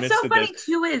 What's so funny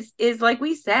too is like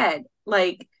we said,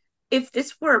 like if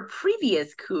this were a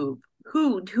previous Coop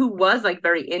who was like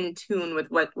very in tune with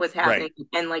what was happening,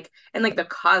 right, and like the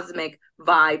cosmic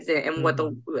vibes and what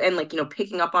and like, you know,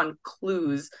 picking up on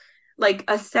clues. Like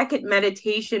a second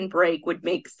meditation break would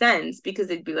make sense because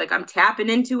it'd be like, I'm tapping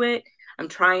into it. I'm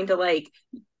trying to like,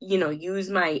 you know, use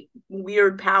my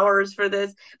weird powers for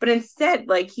this. But instead,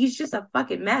 like, he's just a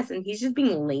fucking mess and he's just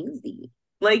being lazy.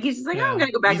 Like, he's just like, I'm going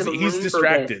to go back to the room. He's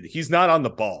distracted. He's not on the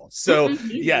ball. So,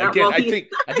 I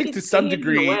think to some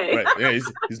degree, right,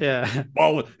 he's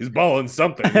balling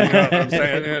something. You know what I'm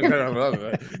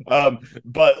saying?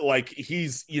 But like,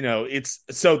 he's, you know,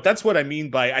 so that's what I mean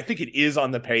by, I think it is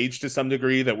on the page to some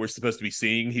degree that we're supposed to be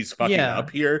seeing he's fucking up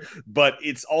here. But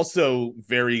it's also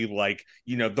very like,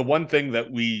 you know, the one thing that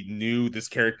we knew this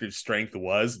character's strength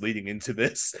was leading into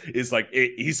this is like,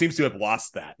 he seems to have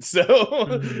lost that.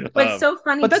 So, but so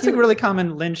funny. But that's a really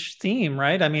common Lynch theme,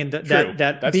 right? I mean,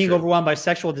 that being overwhelmed by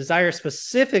sexual desire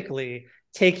specifically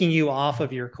taking you off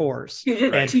of your course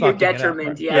and to your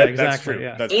detriment. Yeah, exactly.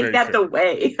 That's ain't that true. The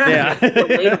way?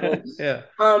 Yeah.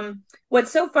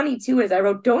 What's so funny too is I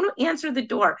wrote, "Don't answer the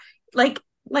door." Like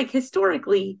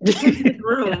historically, into the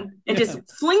room and just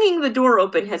flinging the door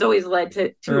open has always led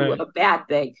to a bad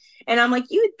thing. And I'm like,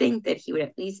 you would think that he would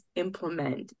at least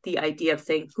implement the idea of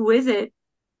saying, "Who is it?"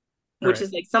 Which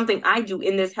is like something I do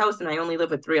in this house, and I only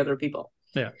live with 3 other people.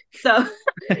 Yeah. So,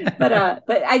 but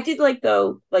I did like,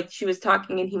 though, like she was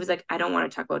talking and he was like, I don't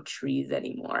want to talk about trees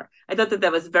anymore. I thought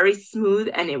that was very smooth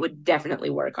and it would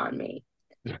definitely work on me.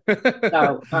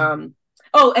 So,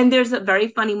 and there's a very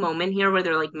funny moment here where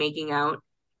they're like making out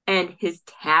and his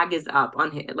tag is up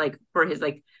on his, like, for his,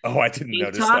 like, I didn't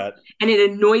notice that. And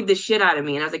it annoyed the shit out of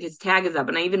me. And I was like, his tag is up.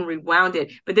 And I even rewound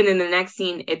it. But then in the next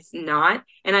scene, it's not.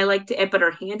 And I like to, but her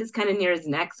hand is kind of near his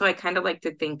neck. So I kind of like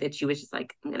to think that she was just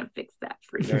like, I'm going to fix that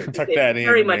for you. Tuck that in.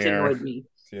 Very much annoyed me.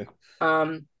 Yeah.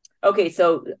 Okay.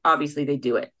 So obviously they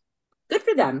do it. Good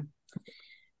for them.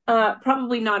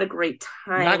 Probably not a great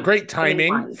time. Not great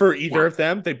timing for either of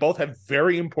them. They both have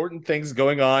very important things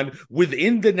going on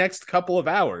within the next couple of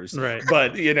hours. Right.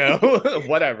 But, you know,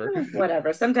 whatever.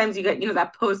 Whatever. Sometimes you get, you know,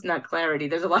 that post-nut clarity.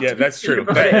 There's a lot. Yeah, that's true.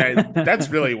 That's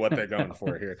really what they're going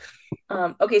for here.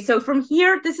 Okay, so from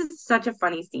here, this is such a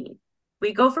funny scene.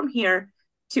 We go from here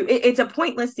to, it's a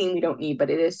pointless scene we don't need, but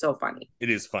it is so funny. It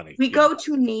is funny. We go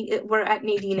to we're at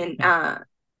Nadine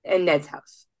and Ned's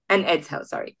house. And Ed's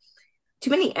house, sorry. Too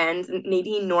many ends.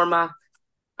 Nadine, Norma.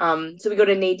 So we go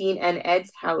to Nadine and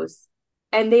Ed's house,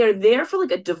 and they are there for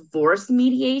like a divorce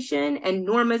mediation. And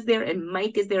Norma's there, and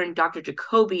Mike is there, and Dr.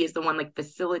 Jacoby is the one like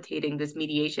facilitating this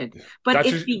mediation. But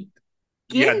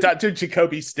Dr.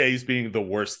 Jacoby stays being the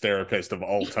worst therapist of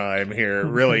all time here.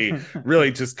 Really,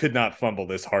 really just could not fumble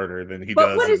this harder than he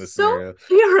does in this scenario.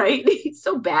 You're right. He's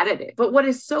so bad at it. But what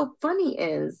is so funny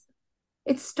is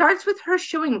it starts with her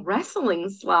showing wrestling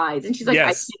slides. And she's like,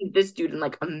 I seen this dude in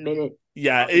like a minute.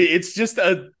 Yeah, it's just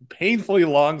a painfully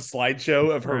long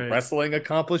slideshow of her wrestling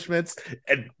accomplishments.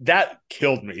 And that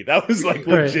killed me. That was like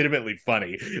legitimately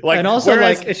funny. Like, and also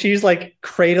like she's like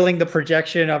cradling the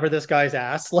projection over this guy's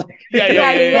ass. Like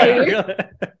yeah.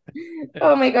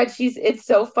 Oh my God. It's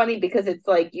so funny because it's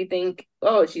like, you think,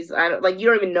 you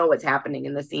don't even know what's happening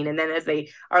in the scene. And then as they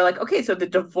are like, okay, so the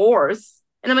divorce.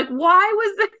 And I'm like, why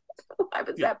was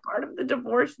that part of the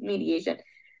divorce mediation?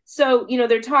 So, you know,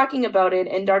 they're talking about it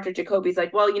and Dr. Jacoby's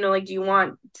like, well, you know, like, do you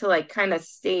want to like kind of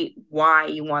state why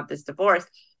you want this divorce?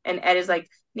 And Ed is like,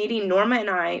 Nadine, Norma and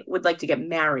I would like to get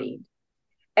married.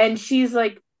 And she's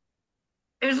like,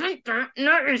 isn't that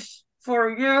nice for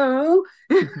you?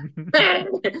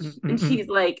 And she's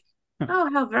like, oh,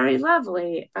 how very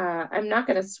lovely. I'm not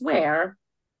going to swear.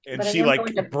 And she like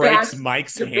breaks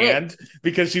Mike's hand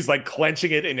because she's like clenching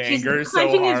it in anger so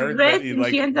hard that he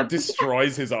like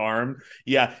destroys his arm.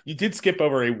 Yeah, you did skip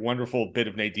over a wonderful bit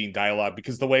of Nadine dialogue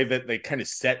because the way that they kind of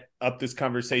set up this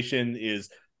conversation is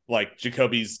like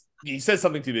Jacoby's he says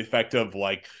something to the effect of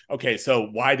like, okay, so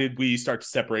why did we start to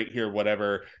separate here,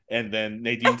 whatever? And then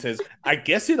Nadine says, I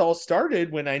guess it all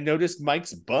started when I noticed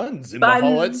Mike's buns in the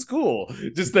hall at school.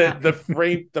 Just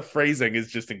the phrasing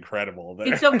is just incredible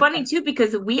there. It's so funny too,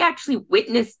 because we actually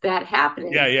witnessed that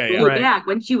happening. Yeah. Way back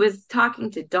when she was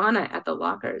talking to Donna at the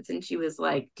lockers, and she was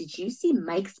like, "Did you see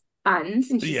Mike's buns?"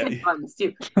 And she said buns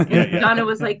too. And Donna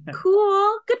was like,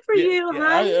 "Cool, good for you,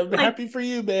 honey. I'm happy for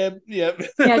you, man." Yeah,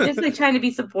 just like trying to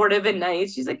be supportive and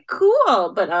nice. She's like,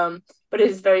 "Cool," but it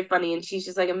is very funny, and she's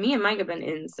just like, "Me and Mike have been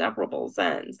inseparable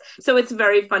since." So it's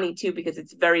very funny too, because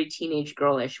it's very teenage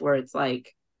girlish, where it's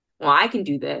like, "Well, I can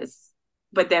do this."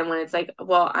 But then when it's like,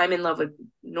 well, I'm in love with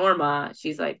Norma,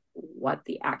 she's like, what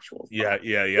the actual fuck?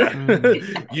 Yeah.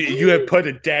 You have put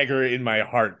a dagger in my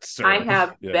heart, sir. I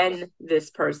have been this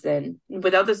person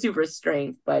without the super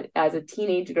strength, but as a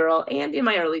teenage girl and in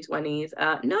my early 20s,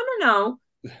 no.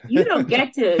 You don't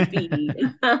get to be,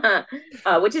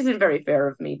 which isn't very fair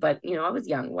of me, but, I was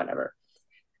young, whatever.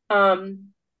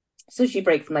 So she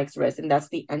breaks Mike's wrist, and that's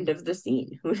the end of the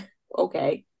scene.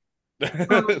 Okay.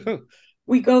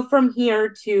 We go from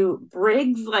here to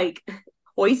Briggs like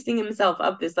hoisting himself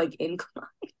up this like incline,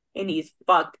 and he's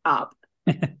fucked up.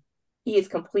 He is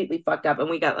completely fucked up, and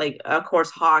we got like, of course,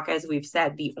 Hawk, as we've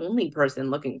said, the only person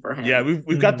looking for him. Yeah,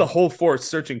 we've got the whole force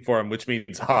searching for him, which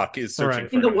means Hawk is searching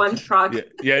for him. In the one truck.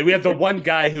 Yeah, we have the one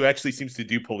guy who actually seems to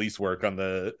do police work on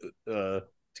the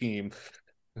team.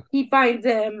 He finds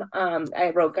him.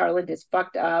 I wrote Garland is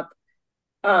fucked up.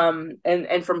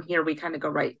 And from here we kind of go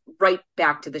right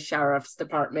back to the sheriff's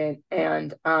department,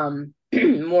 and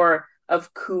more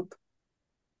of Coop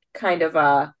kind of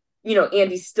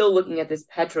Andy's still looking at this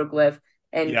petroglyph,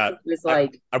 and Coop is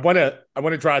like, I want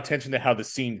to draw attention to how the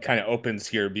scene kind of opens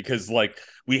here, because like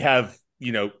we have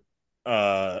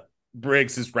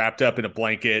Briggs is wrapped up in a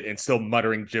blanket and still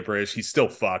muttering gibberish. He's still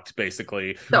fucked,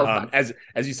 basically. As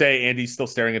you say, Andy's still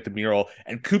staring at the mural,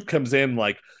 and Coop comes in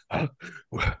like, oh,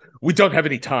 we don't have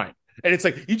any time. And it's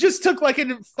like, you just took like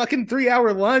a fucking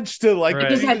 3-hour lunch to like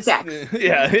just had sex.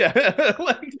 Yeah.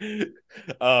 Like,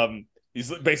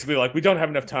 he's basically like, we don't have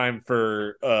enough time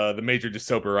for the major to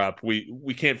sober up.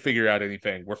 We can't figure out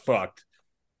anything. We're fucked.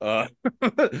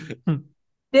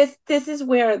 This is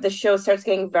where the show starts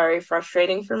getting very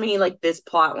frustrating for me, like this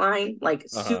plot line, like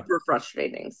super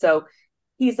frustrating. So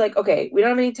he's like, okay, we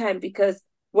don't have any time, because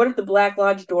what if the Black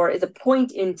Lodge door is a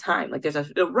point in time? Like there's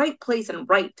a right place and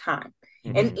right time.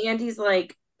 Mm-hmm. And Andy's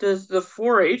like, does the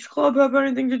 4-H club have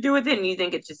anything to do with it? And you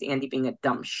think it's just Andy being a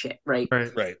dumb shit, right?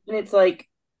 Right. And it's like,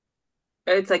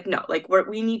 no, like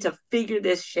we need to figure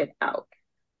this shit out.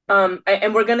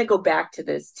 And we're gonna go back to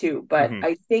this too, but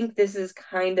I think this is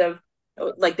kind of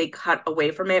like they cut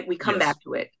away from it. We come back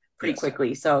to it pretty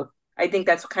quickly. So I think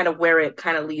that's kind of where it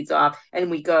kind of leads off. And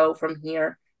we go from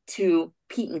here to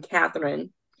Pete and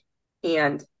Catherine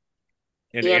and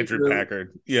Andrew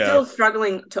Packard. Yeah. Still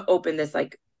struggling to open this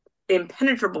like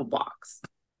impenetrable box.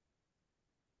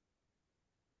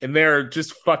 And they're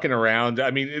just fucking around.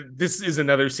 I mean, this is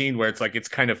another scene where it's like, it's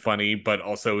kind of funny, but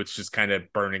also it's just kind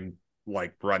of burning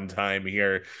like runtime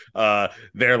here.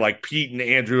 They're like, Pete and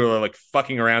Andrew are like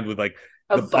fucking around with like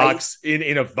the box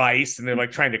in a vice, and they're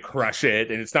like trying to crush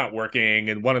it, and it's not working.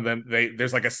 And one of them,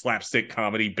 there's like a slapstick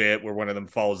comedy bit where one of them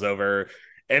falls over,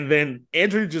 and then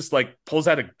Andrew just like pulls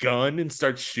out a gun and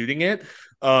starts shooting it.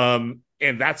 And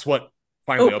that's what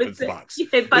finally opens the box.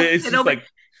 It's just like,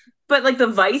 but like the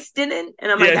vice didn't,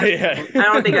 and I'm like, I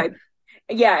don't think I.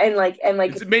 Yeah, and like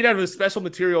it's made out of a special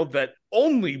material that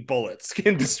only bullets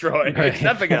can destroy,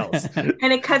 nothing else. And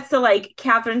it cuts to like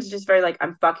Catherine's just very like,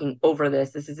 I'm fucking over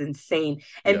this. This is insane.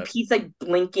 And Pete's like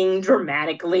blinking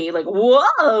dramatically, like,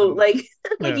 whoa, like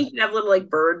he should have little like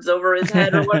birds over his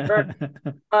head or whatever.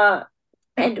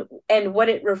 And what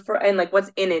it and like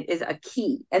what's in it is a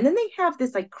key. And then they have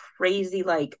this like crazy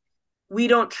like, we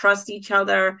don't trust each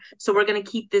other, so we're gonna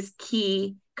keep this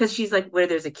key. Because she's like, where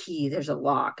there's a key, there's a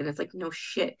lock. And it's like, no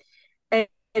shit. And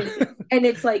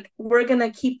it's like, we're going to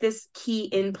keep this key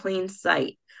in plain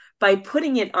sight by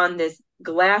putting it on this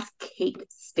glass cake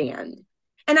stand.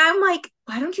 And I'm like,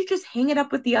 why don't you just hang it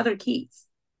up with the other keys?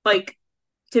 Like,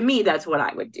 to me, that's what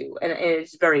I would do. And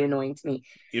it's very annoying to me.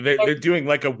 They're doing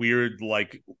like a weird,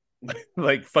 like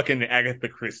fucking Agatha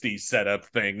Christie setup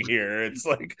thing here. It's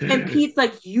like, and Pete's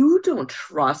like, you don't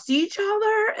trust each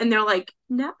other, and they're like,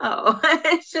 no.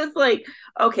 It's just like,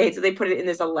 okay, so they put it in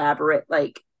this elaborate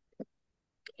like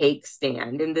cake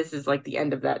stand, and this is like the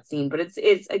end of that scene. But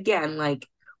it's again like,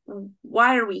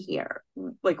 why are we here?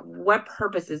 Like, what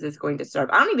purpose is this going to serve?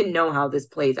 I don't even know how this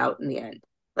plays out in the end.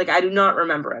 Like, I do not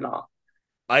remember at all.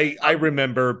 I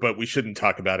remember, but we shouldn't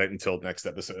talk about it until next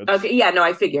episode. Okay, yeah, no,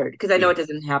 I figured because I know it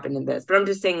doesn't happen in this, but I'm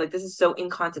just saying like this is so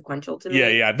inconsequential to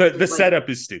me. Yeah. The setup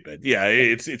is stupid. Yeah,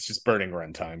 it's just burning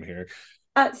runtime here.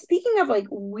 Speaking of like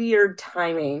weird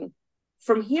timing,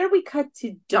 from here we cut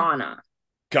to Donna.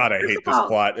 God, I hate this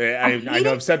plot. I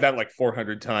know I've said that like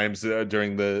 400 times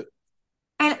during the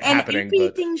happening, and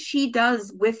everything she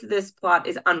does with this plot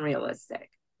is unrealistic.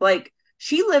 Like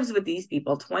she lives with these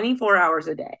people 24 hours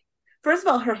a day. First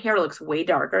of all, her hair looks way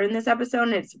darker in this episode,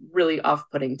 and it's really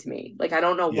off-putting to me. Like I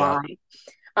don't know why.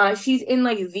 She's in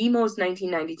like the most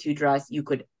 1992 dress you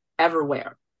could ever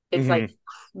wear. It's like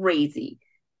crazy.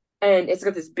 And it's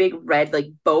got this big red like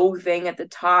bow thing at the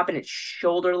top, and it's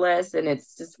shoulderless, and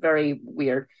it's just very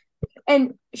weird.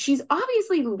 And she's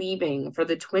obviously leaving for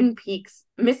the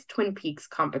Miss Twin Peaks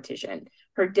competition.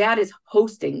 Her dad is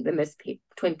hosting the Miss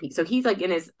Twin Peaks. So he's like in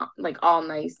his like all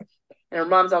nice, and her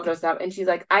mom's all dressed up. And she's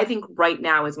like, I think right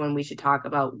now is when we should talk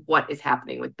about what is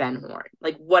happening with Ben Horn.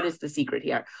 Like, what is the secret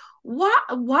here? Why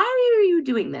are you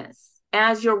doing this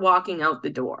as you're walking out the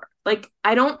door? Like,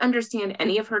 I don't understand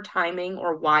any of her timing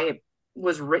or why it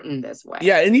was written this way.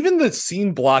 Yeah, and even the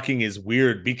scene blocking is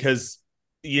weird because,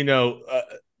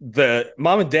 the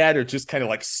mom and dad are just kind of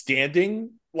like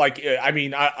standing. Like, I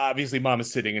mean, obviously mom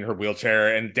is sitting in her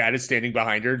wheelchair and dad is standing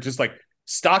behind her, just like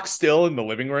stock still in the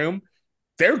living room.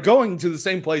 They're going to the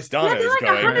same place Donna is like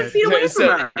going. 100 feet away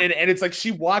from her. And it's like she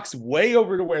walks way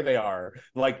over to where they are,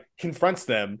 like confronts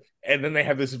them, and then they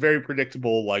have this very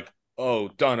predictable, like, oh,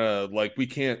 Donna, like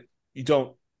you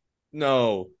don't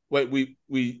know. Wait,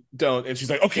 we don't. And she's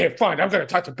like, okay, fine, I'm gonna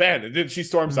talk to Ben. And then she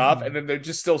storms off, and then they're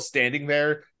just still standing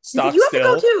there, stock you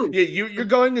still. have to go too. Yeah, you're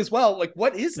going as well. Like,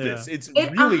 what is this? It's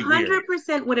really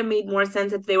 100% would have made more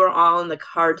sense if they were all in the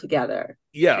car together.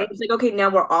 Yeah. And it's like, okay, now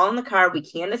we're all in the car. We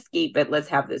can't escape it. Let's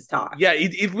have this talk. Yeah,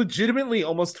 it legitimately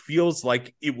almost feels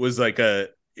like it was a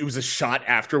shot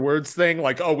afterwards thing.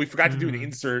 Like, oh, we forgot to do an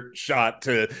insert shot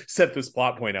to set this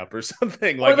plot point up or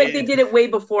something. Like, or like they did it way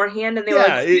beforehand, and they were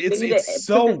like, it's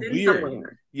so weird.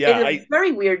 Somewhere. Yeah, it's a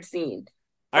very weird scene.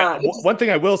 One thing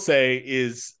I will say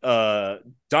is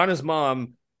Donna's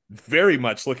mom very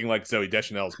much looking like Zooey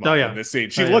Deschanel's mom in this scene.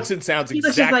 She looks and sounds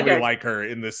exactly like her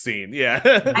in this scene. Yeah.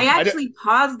 I actually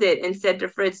paused it and said to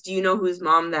Fritz, do you know whose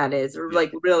mom that is? Or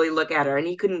like really look at her. And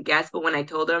he couldn't guess, but when I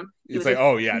told him, he was like,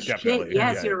 oh yeah, definitely.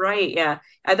 Yes, you're right. Yeah.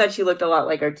 I thought she looked a lot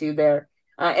like her too there.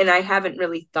 And I haven't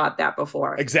really thought that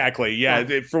before. Exactly. Yeah.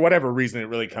 For whatever reason, it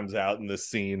really comes out in this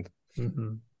scene.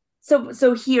 Mm-hmm.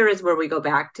 So here is where we go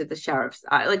back to the sheriff's.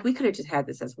 Like we could have just had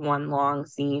this as one long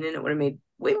scene and it would have made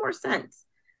way more sense.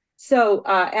 So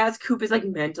as Coop is like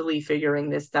mentally figuring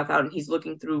this stuff out, and he's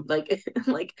looking through like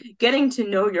getting to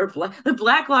know the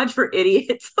Black Lodge for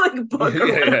Idiots like book or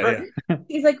whatever.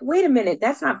 He's like, wait a minute,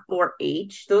 that's not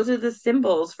 4-H. Those are the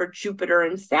symbols for Jupiter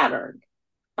and Saturn.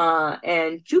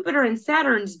 And Jupiter and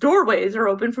Saturn's doorways are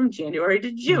open from January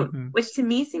to June, which to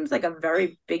me seems like a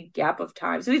very big gap of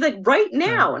time. So he's like, right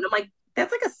now, and I'm like,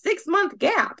 that's like a 6-month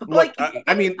gap. Like,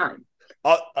 I mean.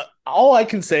 All I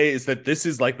can say is that this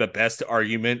is like the best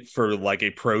argument for like a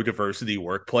pro-diversity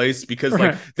workplace because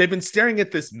like they've been staring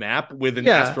at this map with an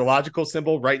astrological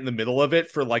symbol right in the middle of it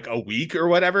for like a week or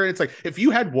whatever. It's like if you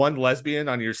had one lesbian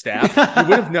on your staff, you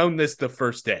would have known this the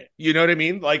first day. You know what I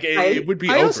mean? Like it would be.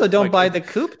 I also don't buy the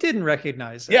Coop didn't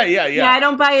recognize it. Yeah, I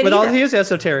don't buy it with either. all his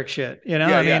esoteric shit. You know,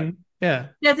 I mean. Yeah.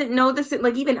 Doesn't know this,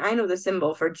 like even I know the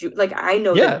symbol for like I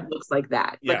know that it looks like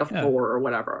that, like a 4 or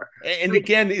whatever. And like,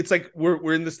 again, it's like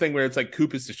we're in this thing where it's like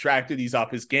Coop is distracted, he's off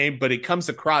his game, but it comes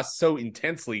across so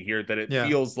intensely here that it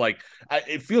feels like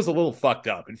it feels a little fucked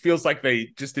up. It feels like they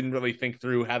just didn't really think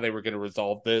through how they were going to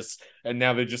resolve this, and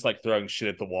now they're just like throwing shit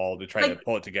at the wall to try to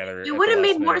pull it together. It would have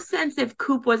made more sense if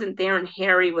Coop wasn't there and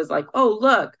Harry was like, "Oh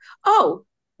look,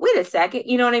 wait a second,"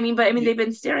 you know what I mean? But I mean, they've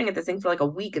been staring at this thing for like a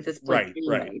week at this point.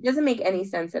 Right. It doesn't make any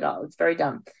sense at all. It's very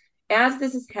dumb. As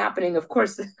this is happening, of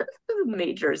course,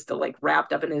 Major is still like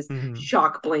wrapped up in his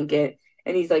shock blanket,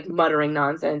 and he's like muttering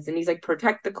nonsense, and he's like,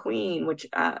 "Protect the Queen," which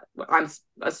I'm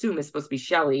assume is supposed to be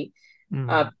Shelley,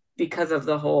 because of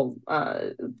the whole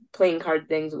playing card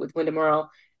things with Wyndham Earl.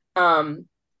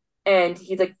 And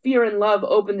he's like, "Fear and love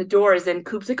open the doors," and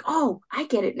Coop's like, "Oh, I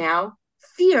get it now.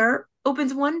 Fear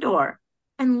opens one door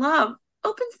and love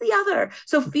opens the other.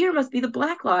 So fear must be the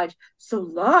Black Lodge. So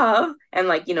love," and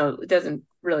like, it doesn't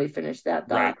really finish that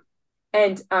thought.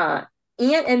 Right.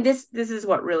 And this is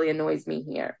what really annoys me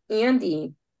here.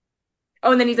 Andy.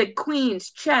 Oh, and then he's like,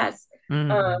 "Queens, chess,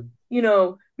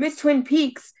 Miss Twin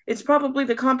Peaks, it's probably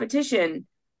the competition."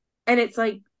 And it's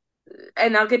like,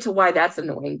 and I'll get to why that's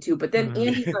annoying too. But then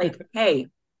Andy's like, "Hey,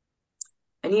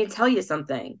 I need to tell you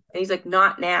something." And he's like,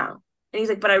 "Not now." And he's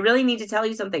like, but I really need to tell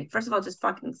you something. First of all, just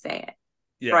fucking say it.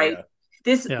 Yeah, right? yeah.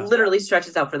 This literally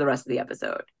stretches out for the rest of the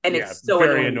episode. And it's so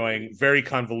very annoying, very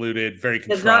convoluted, very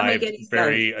contrived, does not make any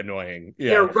very sense. Annoying.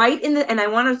 Yeah. They're right in the, and I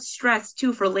want to stress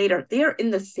too for later, they're in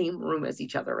the same room as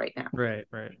each other right now. Right.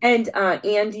 And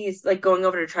Andy's like going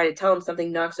over to try to tell him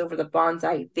something, knocks over the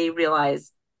bonsai. They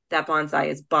realize that bonsai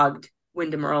is bugged.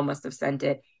 Wyndham Earl must have sent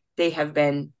it. They have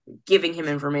been giving him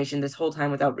information this whole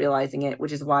time without realizing it,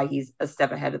 which is why he's a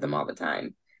step ahead of them all the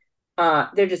time.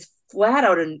 They're just flat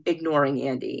out ignoring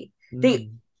Andy.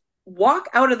 They walk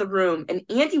out of the room and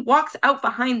Andy walks out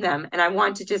behind them, and I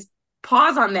want to just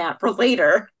pause on that for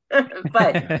later.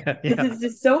 But this is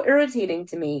just so irritating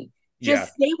to me.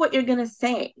 Just say what you're gonna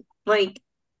say. Like,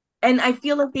 and I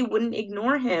feel like they wouldn't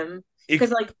ignore him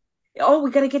because like, oh,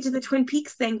 we gotta get to the Twin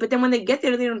Peaks thing, but then when they get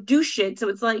there, they don't do shit. So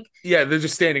it's like, they're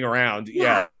just standing around.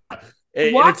 Watching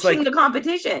it's like, the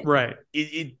competition. Right.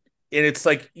 And it's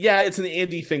like, it's an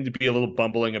Andy thing to be a little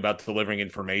bumbling about delivering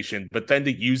information, but then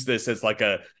to use this as like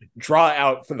a draw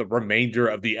out for the remainder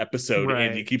of the episode. Right.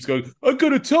 Andy keeps going, I'm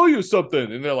going to tell you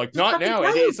something. And they're like, not now.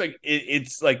 And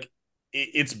it's like,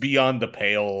 it's beyond the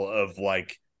pale of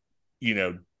like,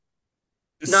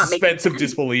 suspense of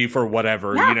disbelief or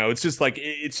whatever. It's just like,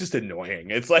 it's just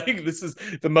annoying. It's like, this is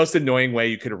the most annoying way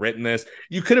you could have written this.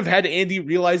 You could have had Andy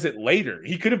realize it later.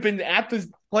 He could have been at this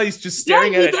place just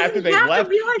staring at it after they left,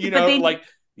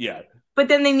 but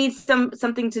then they need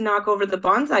something to knock over the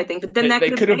bonsai thing. But then they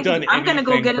could have done. I'm gonna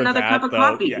go get another cup of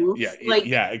coffee.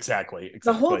 Exactly.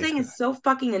 The whole thing is so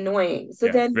fucking annoying. So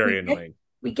then very annoying.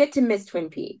 We get to Miss Twin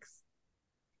Peaks,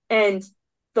 and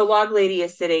the log lady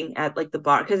is sitting at like the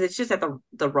bar because it's just at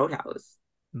the Roadhouse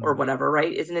or whatever,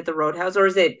 right? Isn't it the Roadhouse, or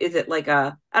is it like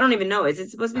I don't even know. Is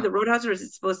it supposed to be the Roadhouse, or is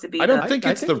it supposed to be? I don't think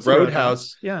it's the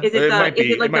Roadhouse. Yeah. Is it like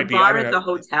the bar at the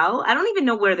hotel? I don't even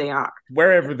know where they are.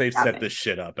 Wherever they've set this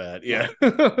shit up at,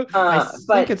 I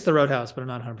think it's the Roadhouse, but I'm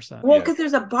not 100%. Well, because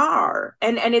there's a bar,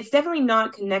 and it's definitely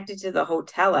not connected to the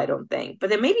hotel, I don't think.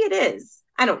 But then maybe it is.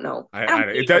 I don't know.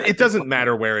 It doesn't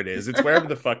matter where it is. It's wherever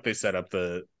the fuck they set up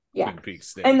the Twin Peaks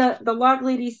stage. And the log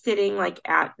lady's sitting like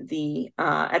at the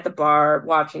bar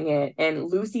watching it, and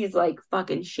Lucy's like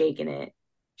fucking shaking it.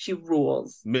 She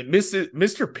rules.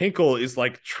 Mr. Pinkle is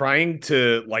like trying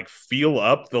to like feel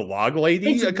up the log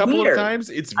lady a couple of times.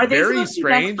 It's very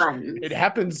strange. It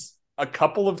happens a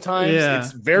couple of times.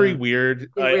 It's very weird.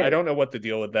 I don't know what the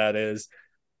deal with that is.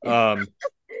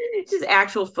 It's just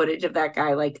actual footage of that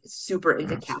guy like super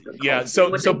into Catholic.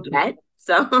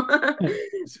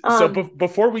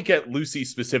 Before we get Lucy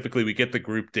specifically, we get the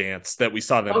group dance that we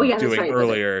saw them doing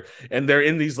earlier, and they're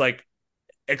in these like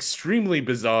extremely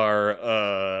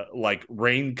bizarre like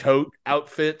raincoat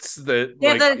outfits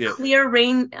that clear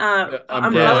rain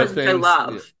umbrellas I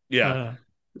love.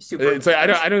 Super. It's like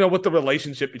I don't know what the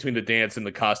relationship between the dance and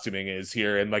the costuming is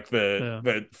here, and like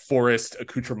the forest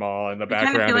accoutrement in the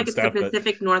background. I kind of feel like it's the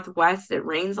Pacific Northwest. It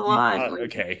rains a lot. All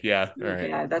right. Yeah,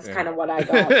 that's kind of what I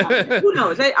got. Who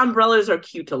knows? Umbrellas are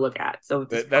cute to look at, so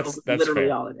that's literally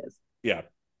fair. All it is. Yeah.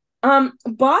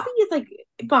 Bobby is like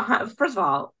behind. First of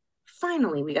all,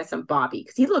 finally we got some Bobby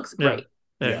because he looks great.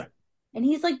 Yeah. And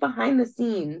he's like behind the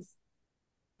scenes,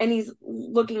 and he's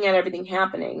looking at everything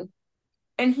happening.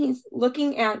 And he's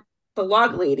looking at the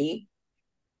log lady,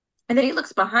 and then he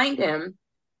looks behind him,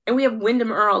 and we have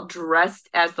Wyndham Earl dressed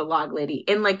as the log lady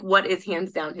in like what is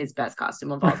hands down his best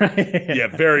costume of all time.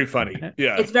 Very funny.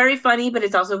 Yeah, it's very funny, but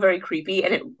it's also very creepy,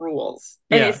 and it rules.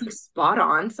 And it's like spot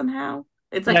on somehow.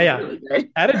 It's like really good.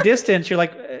 At a distance, you're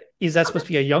like, is that supposed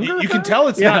to be a younger? You can tell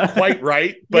it's not quite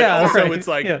right, but also it's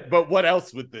like, but what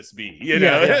else would this be? You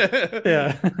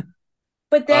know?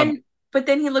 But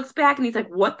then he looks back and he's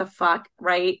like, what the fuck,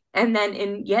 right? And then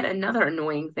in yet another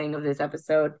annoying thing of this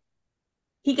episode,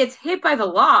 he gets hit by the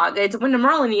log. It's Wyndham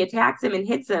Earl, and he attacks him and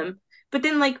hits him. But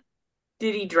then, like,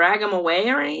 did he drag him away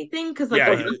or anything? Because, like,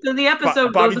 the rest of the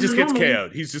episode Bobby just gets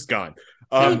KO'd. He's just gone.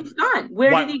 He's gone.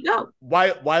 Where did he go?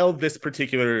 While this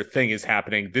particular thing is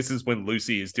happening, this is when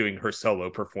Lucy is doing her solo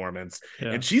performance,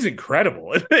 and she's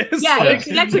incredible at this. Yeah,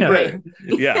 she's actually great.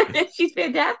 Yeah, she's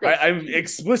fantastic. I'm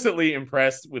explicitly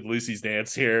impressed with Lucy's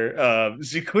dance here.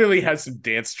 She clearly has some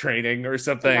dance training or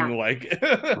something. Like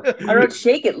I wrote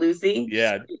 "Shake It, Lucy."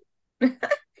 Yeah.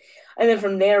 And then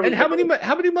from there, how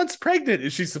many months pregnant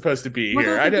is she supposed to be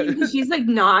here? I don't. She's like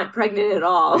not pregnant at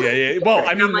all. Yeah. Well,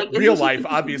 I mean, like, real life,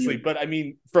 obviously, but I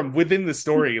mean, from within the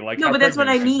story, like no, but that's what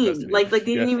I mean. Like they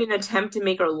didn't even attempt to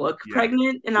make her look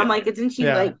pregnant, and I'm like, isn't she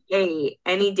like, hey,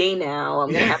 any day now,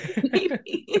 I'm gonna have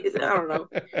babies? I don't know.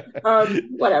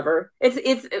 Whatever.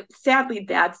 It's sadly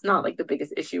that's not like the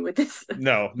biggest issue with this.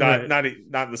 No, not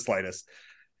in the slightest.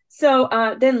 So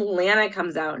then Lana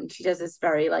comes out and she does this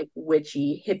very like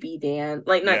witchy hippie dance,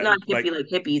 like not hippie like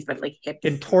hippies, but like hips.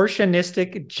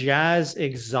 Contortionistic jazz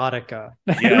exotica.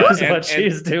 Yeah, is what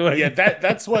she's doing. Yeah,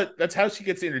 that's how she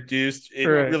gets introduced. It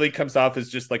Right. really comes off as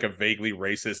just like a vaguely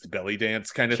racist belly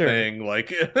dance kind of thing.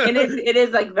 Like it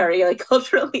is like very like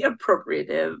culturally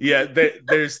appropriative. Yeah,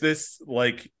 there's this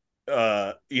like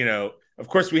of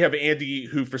course we have Andy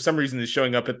who for some reason is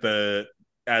showing up at the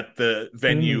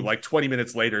venue like 20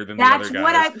 minutes later than the other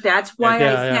guys. That's why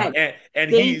I said.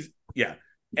 And he's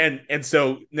and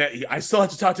so I still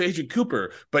have to talk to Agent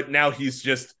Cooper, but now he's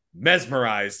just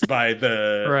mesmerized by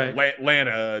the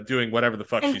Lana doing whatever the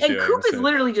fuck she's doing. And Coop is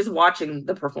literally just watching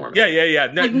the performance. Yeah.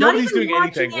 Like, nobody's doing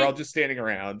anything. We're all just standing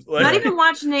around. Not even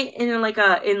watching it in like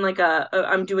a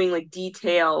I'm doing like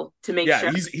detail to make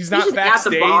sure. He's not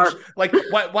backstage. Like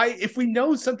why if we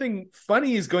know something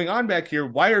funny is going on back here,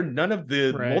 why are none of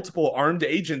the multiple armed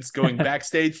agents going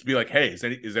backstage to be like, hey,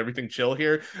 is everything chill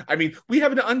here? I mean, we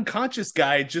have an unconscious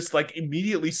guy just like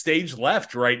immediately stage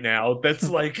left right now. That's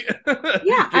like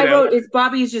I wrote, is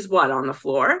Bobby's just what on the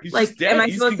floor? He's like, am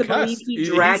I supposed to believe he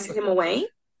dragged him away?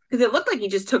 Because it looked like he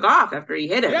just took off after he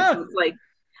hit him. Yeah. So it's like,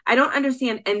 I don't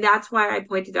understand. And that's why I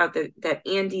pointed out that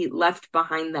Andy left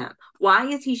behind them. Why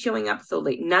is he showing up so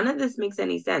late? None of this makes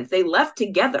any sense. They left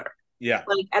together. Yeah.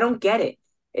 Like, I don't get it.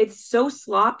 It's so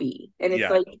sloppy. And it's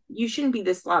like, you shouldn't be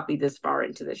this sloppy this far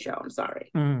into the show. I'm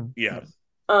sorry. Yeah.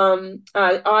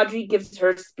 Audrey gives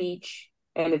her speech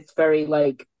and it's very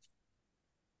like,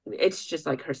 it's just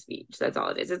like her speech. That's all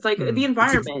it is. It's like the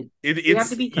environment. You have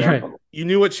to be careful. You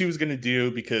knew what she was going to do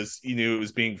because you knew it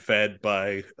was being fed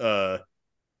by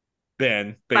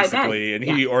Ben, basically. And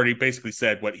he already basically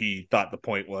said what he thought the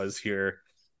point was here.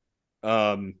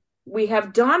 We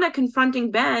have Donna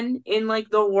confronting Ben in like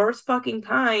the worst fucking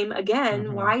time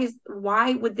again.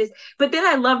 Why would this? But then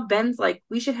I love Ben's like,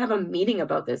 we should have a meeting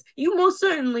about this. You most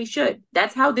certainly should.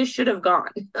 That's how this should have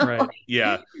gone. Right.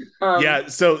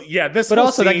 This but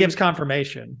also that gives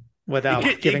confirmation without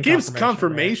giving it gives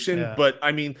confirmation, right? But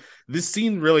I mean, this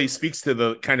scene really speaks to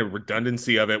the kind of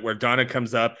redundancy of it, where Donna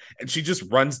comes up and she just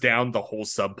runs down the whole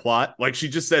subplot. Like she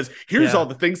just says, here's all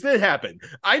the things that happened.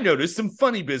 I noticed some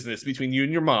funny business between you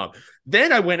and your mom.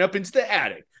 Then I went up into the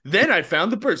attic. Then I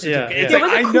found the birth certificate.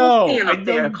 I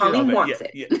know Colleen wants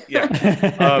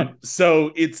it.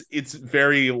 So it's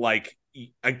very like,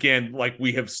 again, like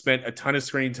we have spent a ton of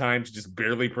screen time to just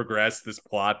barely progress this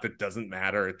plot that doesn't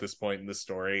matter at this point in the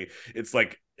story. It's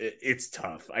like, it's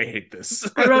tough. I hate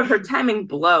this. I wrote her timing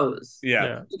blows.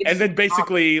 Yeah. And then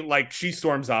basically like she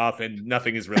storms off and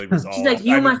nothing is really resolved. She's like,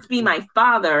 you must be my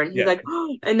father. And he's like,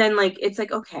 oh, and then like, it's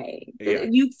like, okay,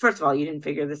 you, first of all, you didn't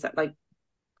figure this out. Like,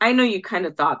 I know you kind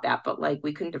of thought that, but like,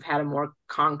 we couldn't have had a more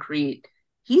concrete,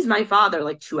 he's my father,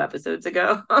 like 2 episodes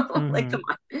ago. Like, come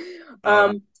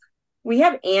on. We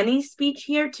have Annie's speech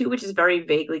here too, which is very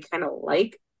vaguely kind of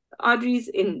like Audrey's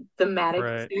in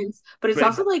thematic sense, but it's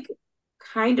also like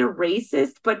kind of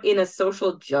racist, but in a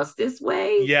social justice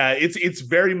way. Yeah, it's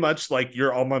very much like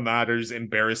your alma mater's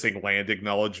embarrassing land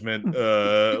acknowledgement,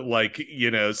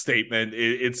 statement.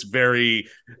 It's very,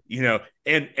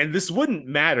 and this wouldn't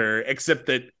matter except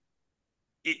that,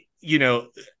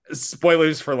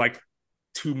 spoilers for like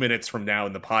 2 minutes from now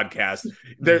in the podcast,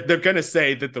 they're gonna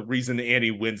say that the reason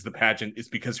Annie wins the pageant is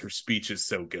because her speech is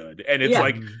so good, and it's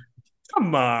like,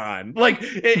 come on, like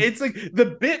it's like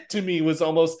the bit to me was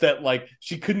almost that like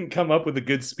she couldn't come up with a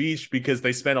good speech because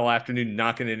they spent all afternoon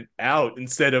knocking it out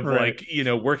instead of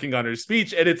working on her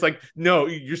speech, and it's like, no,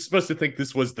 you're supposed to think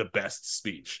this was the best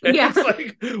speech, and it's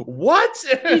like, what?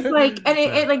 He's like, and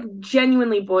it like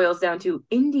genuinely boils down to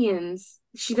Indians.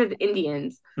 She said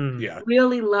Indians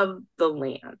really love the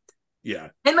land. Yeah.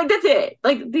 And like that's it.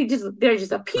 Like they're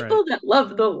just a people that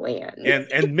love the land.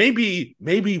 And maybe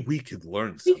we could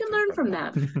learn something. We can learn from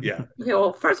them. Yeah. Okay,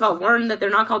 well, first of all, learn that they're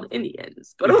not called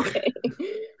Indians, but okay.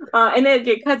 And then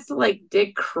it cuts to like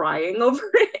Dick crying over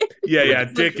it. Yeah.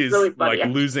 Dick is really like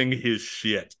losing his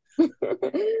shit.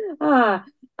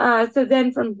 So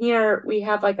then from here we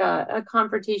have like a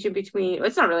confrontation between,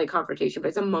 it's not really a confrontation, but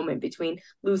it's a moment between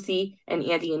Lucy and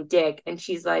Andy and Dick, and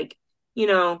she's like,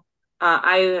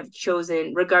 I have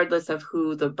chosen, regardless of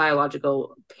who the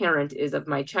biological parent is of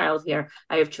my child here,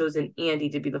 I have chosen Andy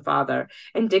to be the father.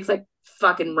 And Dick's like,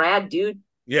 fucking rad, dude.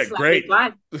 Yeah, great.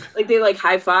 Like they like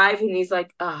high five, and he's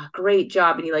like, great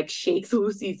job. And he like shakes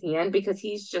Lucy's hand because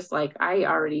he's just like, I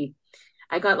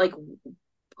got like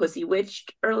pussy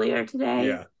witched earlier today.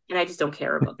 Yeah. And I just don't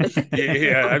care about this.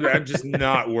 I'm just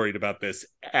not worried about this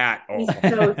at all. He's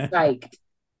so psyched.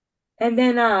 And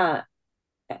then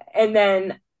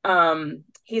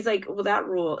he's like, well, that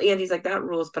rule. Andy's like, that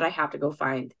rules, but I have to go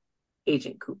find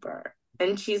Agent Cooper.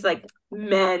 And she's like,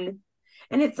 men.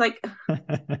 And it's like,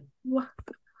 what?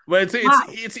 Well,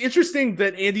 it's interesting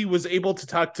that Andy was able to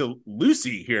talk to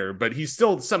Lucy here, but he's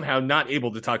still somehow not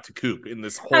able to talk to Coop in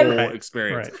this whole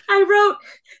experience. Right. I wrote,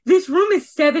 this room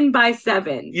is 7 by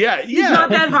 7. Yeah. It's not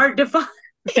that hard to find.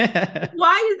 Yeah.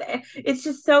 Why is it? It's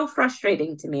just so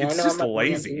frustrating to me. It's I know just I'm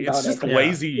lazy. It's just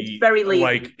lazy. It's very lazy.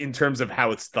 Like in terms of how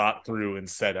it's thought through and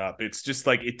set up. It's just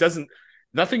like it doesn't.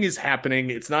 Nothing is happening.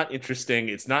 It's not interesting.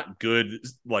 It's not good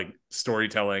like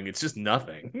storytelling. It's just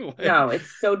nothing. No,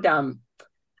 it's so dumb.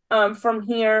 From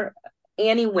here,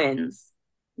 Annie wins.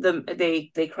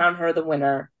 They crown her the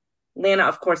winner. Lana,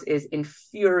 of course, is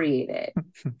infuriated.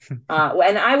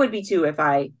 And I would be too if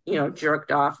I,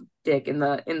 jerked off Dick in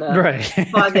the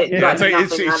closet.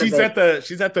 Yeah,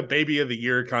 she's at the baby of the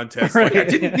year contest. Right. Like, I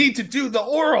didn't need to do the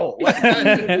oral.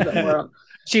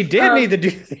 She did need to do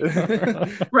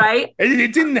the right. And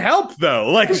it didn't help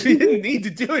though. Like she didn't need to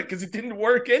do it because it didn't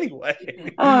work anyway.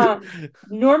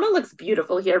 Norma looks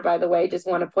beautiful here, by the way. Just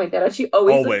want to point that out. She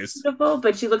always looks beautiful,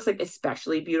 but she looks like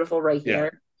especially beautiful right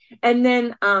here. And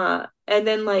then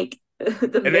like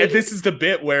this is the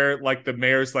bit where like the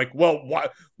mayor's like, well,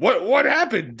 what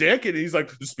happened, Dick? And he's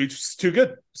like, the speech is too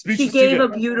good. She gave a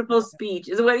beautiful speech,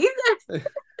 is what he said.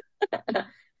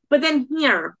 But then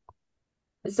here,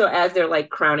 so as they're like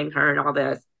crowning her and all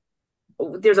this,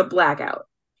 there's a blackout.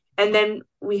 And then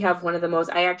we have one of the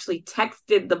most, I actually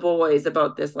texted the boys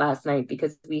about this last night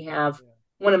because we have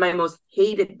one of my most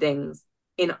hated things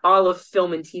in all of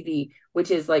film and TV,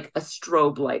 which is like a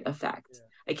strobe light effect. Yeah.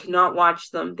 I cannot watch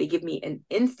them. They give me an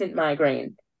instant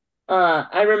migraine.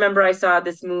 I remember I saw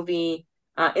this movie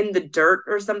In the Dirt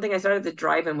or something. I started the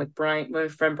drive-in with my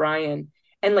friend Brian,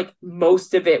 and like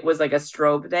most of it was like a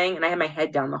strobe thing, and I had my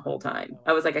head down the whole time.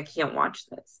 I was like, I can't watch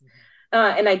this.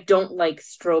 And I don't like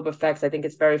strobe effects. I think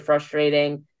it's very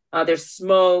frustrating. There's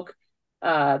smoke.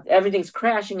 Everything's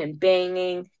crashing and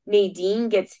banging. Nadine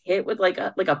gets hit with like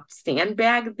a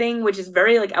sandbag thing, which is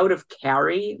very like out of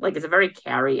Carrie. Like it's a very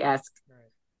Carrie-esque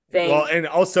thing. Well, and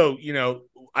also,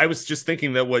 I was just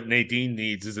thinking that what Nadine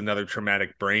needs is another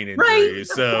traumatic brain injury. Right?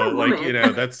 So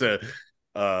like, that's a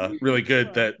really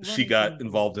good that she got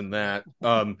involved in that.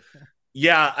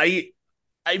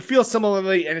 I feel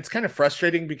similarly, and it's kind of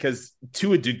frustrating because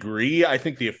to a degree, I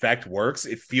think the effect works.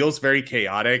 It feels very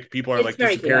chaotic. People are like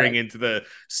disappearing into the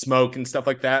smoke and stuff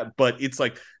like that. But it's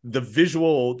like the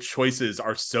visual choices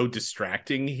are so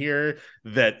distracting here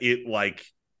that it like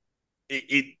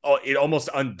it almost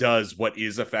undoes what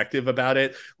is effective about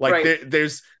it. Like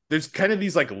there's kind of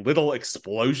these like little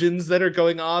explosions that are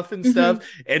going off and stuff,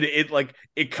 and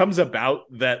it comes about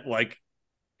that like.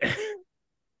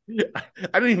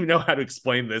 I don't even know how to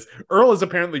explain this. Earl has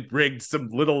apparently rigged some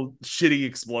little shitty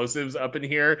explosives up in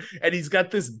here, and he's got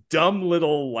this dumb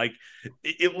little like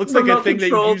it looks like a thing that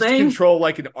you use to control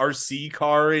like an RC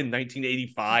car in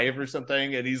 1985 or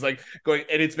something, and he's like going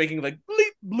and it's making like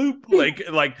bleep bloop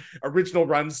like original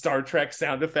run Star Trek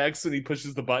sound effects when he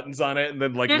pushes the buttons on it, and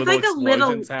then like there's little like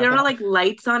explosions happen. There are like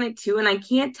lights on it too, and I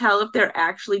can't tell if they're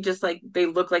actually just like they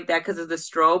look like that because of the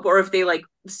strobe or if they like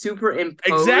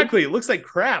superimpose. Exactly, it looks like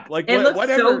crap. Like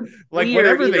whatever, so like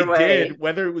whatever they did,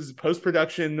 whether it was post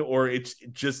production or it's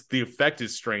just the effect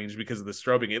is strange because of the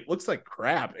strobing. It looks like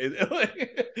crap.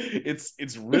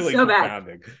 It's really so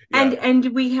confounding. Yeah. And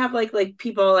we have like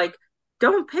people like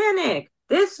don't panic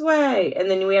this way, and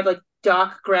then we have like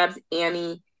Doc grabs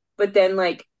Annie, but then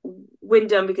like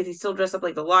Wyndham, because he's still dressed up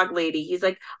like the log lady, he's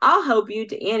like, I'll help you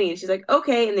to Annie, and she's like,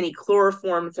 okay, and then he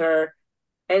chloroforms her,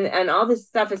 and all this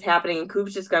stuff is happening, and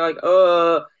Coop's just kind of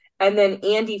like, and then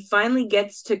Andy finally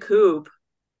gets to Coop,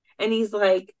 and he's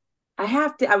like,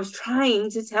 I was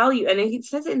trying to tell you, and he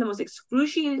says it in the most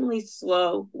excruciatingly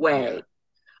slow way. Yeah.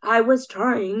 I was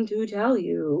trying to tell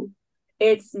you.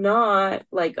 It's not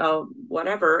like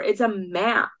whatever. It's a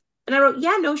map. And I wrote,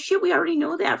 yeah, no shit. We already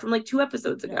know that from like 2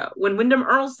 episodes ago when Wyndham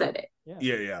Earl said it.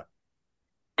 Yeah.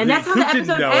 And that's how the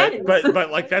episode ends.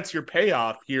 But like that's your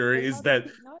payoff here is that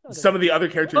some of the other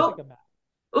characters.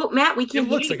 Oh, Matt, we can't. It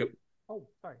looks like a. Oh,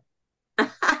 sorry.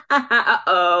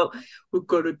 Uh-oh, we've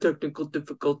got a technical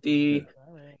difficulty.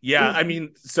 Yeah, I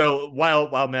mean, so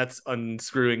while Matt's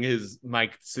unscrewing his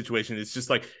mic situation, it's just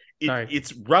like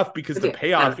it's rough because the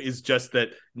payoff is just that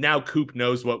now Coop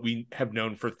knows what we have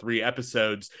known for 3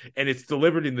 episodes, and it's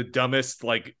delivered in the dumbest,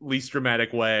 like least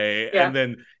dramatic way, and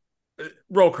then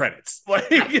roll credits. Like,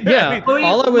 yeah, I mean,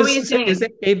 all I was saying is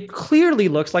it clearly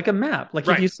looks like a map. Like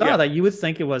if you saw that, you would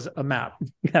think it was a map.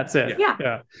 That's it.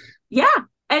 Yeah.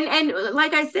 And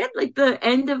like I said, like the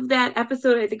end of that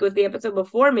episode, I think it was the episode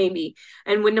before maybe,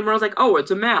 and Wyndham Earl's like, oh,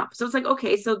 it's a map. So it's like,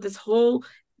 okay, so this whole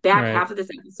back half of this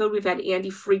episode, we've had Andy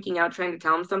freaking out trying to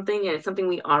tell him something, and it's something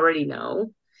we already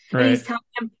know. And he's telling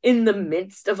him in the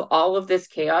midst of all of this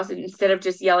chaos, and instead of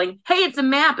just yelling, "Hey, it's a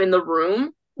map in the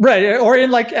room." Right. Or in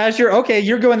like, as you're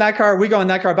going that car, we go in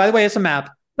that car. By the way, it's a map.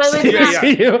 Or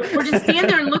just stand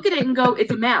there and look at it and go,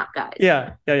 "It's a map, guys."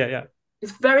 Yeah.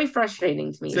 It's very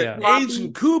frustrating to me.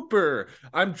 Agent Cooper,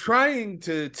 I'm trying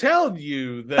to tell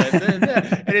you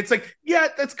that. And it's like, yeah,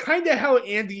 that's kind of how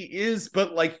Andy is,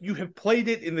 but like you have played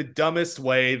it in the dumbest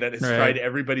way that has tried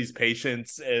everybody's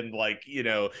patience. And like, you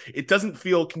know, it doesn't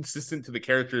feel consistent to the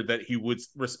character that he would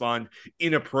respond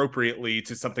inappropriately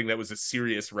to something that was a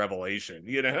serious revelation,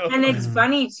 you know? And it's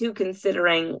funny too,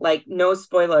 considering like, no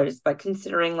spoilers, but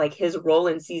considering like his role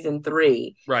in season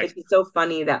 3. Right. It's so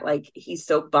funny that like he's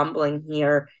so bumbling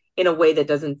here in a way that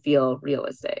doesn't feel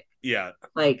realistic. Yeah.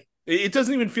 Like it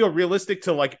doesn't even feel realistic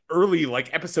to like early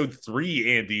like episode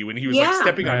 3 Andy when he was like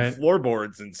stepping on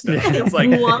floorboards and stuff. It's like,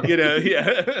 you know,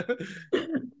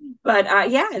 But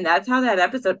and that's how that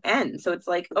episode ends. So it's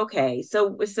like, okay,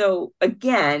 so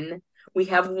again, we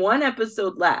have one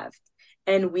episode left,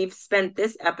 and we've spent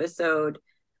this episode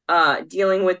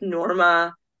dealing with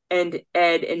Norma and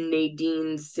Ed and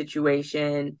Nadine's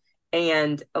situation,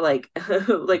 and like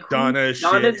Donna's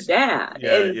dad,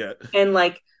 and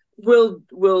like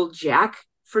will Jack,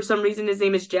 for some reason his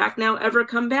name is Jack now, ever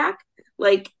come back?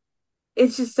 Like,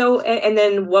 it's just so, and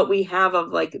then what we have of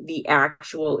like the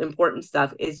actual important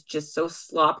stuff is just so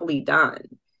sloppily done.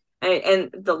 And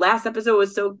the last episode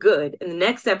was so good, and the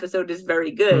next episode is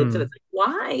very good. So it's like,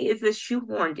 why is this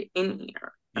shoehorned in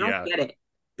here? I don't get it.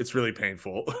 It's really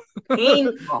painful.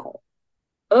 Painful.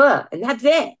 And that's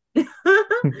it.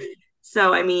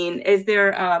 So, I mean, is there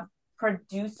a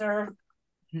producer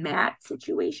Matt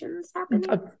situations happening?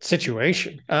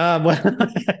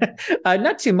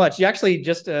 Not too much. You actually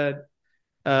just a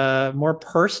more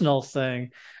personal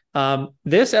thing.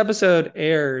 This episode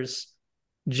airs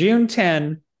June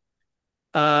 10,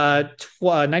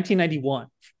 1991,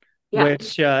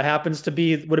 which happens to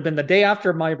would have been the day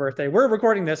after my birthday. We're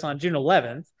recording this on June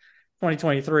 11th,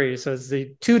 2023. So it's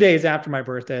the 2 days after my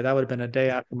birthday. That would have been a day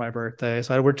after my birthday.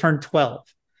 So I would turn 12.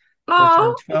 I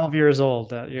turned 12 years old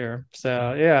that year.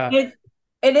 So yeah.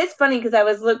 It is funny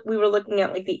because we were looking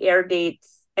at like the air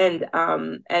dates, and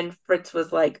Fritz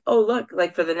was like, "Oh, look,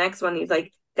 like for the next one," he's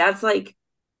like, "That's like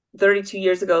 32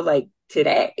 years ago, like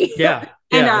today." Yeah.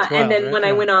 And then when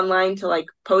I went online to like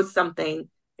post something,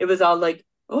 it was all like,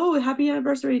 "Oh, happy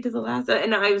anniversary to the last,"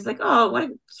 and I was like, "Oh, what a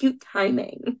cute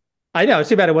timing." I know. It's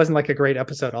too bad it wasn't like a great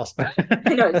episode also.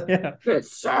 I know. It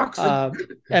sucks.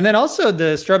 And then also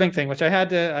the strubbing thing, which I had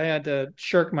to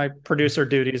shirk my producer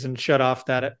duties and shut off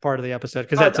that part of the episode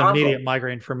because that's immediate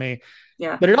migraine for me.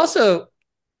 Yeah. But it also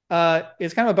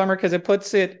is kind of a bummer because it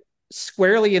puts it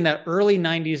squarely in that early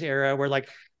 90s era where like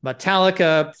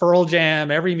Metallica, Pearl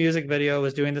Jam, every music video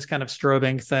was doing this kind of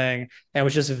strobing thing, and it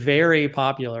was just very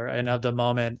popular and of the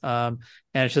moment. And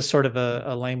it's just sort of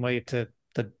a lame way to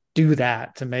do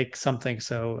that, to make something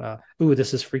so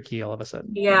this is freaky all of a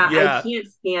sudden. I can't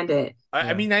stand it.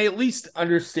 I mean, I at least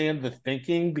understand the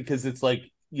thinking, because it's like,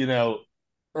 you know,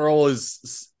 Earl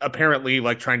is apparently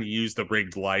like trying to use the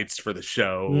rigged lights for the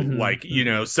show, like, you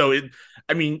know, so it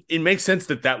makes sense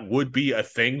that would be a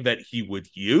thing that he would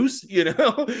use, you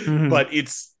know, but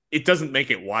it doesn't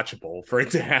make it watchable for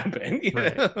it to happen.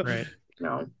 Right.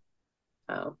 No.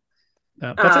 Oh.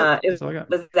 Was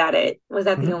that it? Was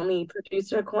that the only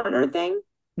producer corner thing?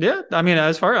 Yeah, I mean,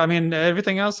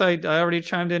 everything else, I already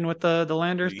chimed in with the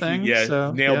Lander thing. Yeah,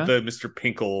 so, nailed the Mr.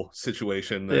 Pinkle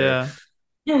situation there.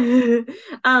 Yeah.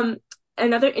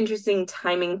 Another interesting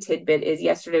timing tidbit is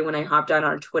yesterday when I hopped on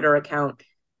our Twitter account,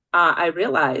 I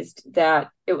realized that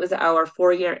it was our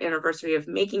 4-year anniversary of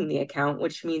making the account,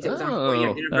 which means it was our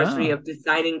 4-year anniversary of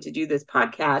deciding to do this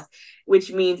podcast,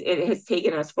 which means it has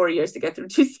taken us 4 years to get through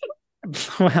 2 seasons.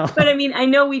 Well, but I mean, I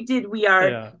know we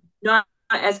are not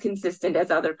as consistent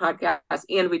as other podcasts,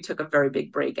 and we took a very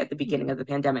big break at the beginning of the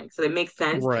pandemic, so it makes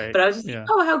sense. Right. But I was just like,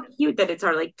 oh, how cute that it's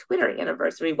our like Twitter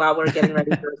anniversary while we're getting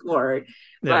ready to record.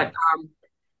 But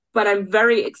I'm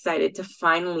very excited to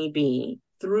finally be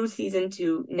through season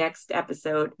 2. Next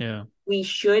episode, we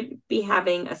should be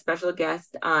having a special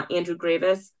guest, Andrew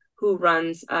Gravis, who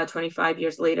runs 25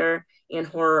 Years Later and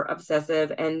Horror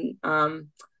Obsessive, and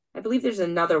I believe there's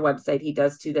another website he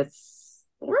does too that's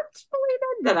sports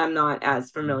related that I'm not as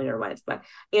familiar with. But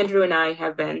Andrew and I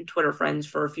have been Twitter friends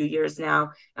for a few years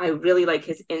now. I really like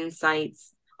his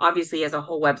insights. Obviously, he has a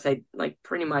whole website like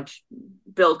pretty much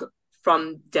built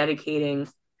from dedicating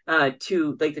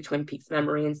to like the Twin Peaks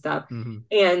memory and stuff. Mm-hmm.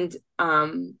 And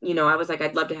I was like,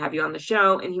 I'd love to have you on the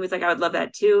show. And he was like, I would love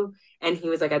that too. And he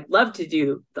was like, I'd love to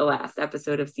do the last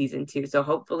episode of season 2. So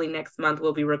hopefully next month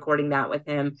we'll be recording that with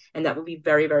him, and that will be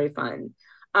very, very fun.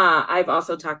 I've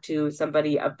also talked to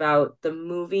somebody about the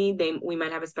movie. We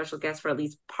might have a special guest for at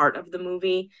least part of the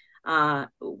movie.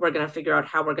 We're gonna figure out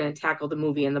how we're gonna tackle the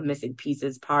movie and the missing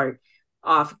pieces part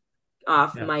off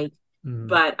mic. Mm-hmm.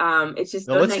 But it's just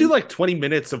let's do like 20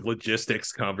 minutes of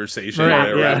logistics conversation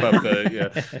to wrap up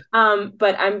the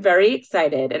but I'm very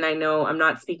excited, and I know I'm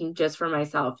not speaking just for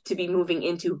myself, to be moving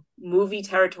into movie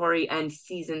territory and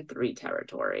season 3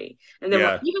 territory, and then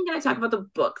we're even going to talk about the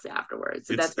books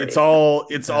afterwards. So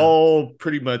it's all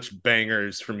pretty much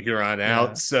bangers from here on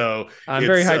out. So I'm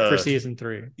very hyped for season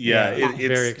 3.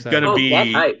 It's gonna be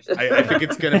I think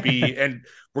it's gonna be, and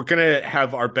we're gonna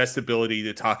have our best ability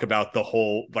to talk about the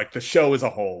whole, like the show as a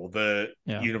whole, the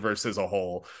universe as a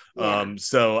whole.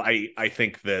 So I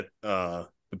think that the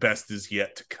best is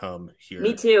yet to come here.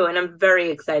 Me too, and I'm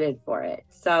very excited for it.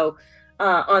 So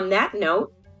on that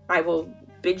note, I will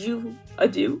bid you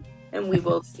adieu, and we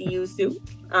will see you soon.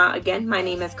 Again, my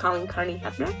name is Colleen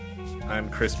Carney-Hefner. I'm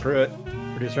Chris Pruitt.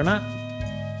 Producer Matt.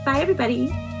 Bye, everybody.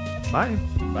 Bye.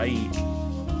 Bye.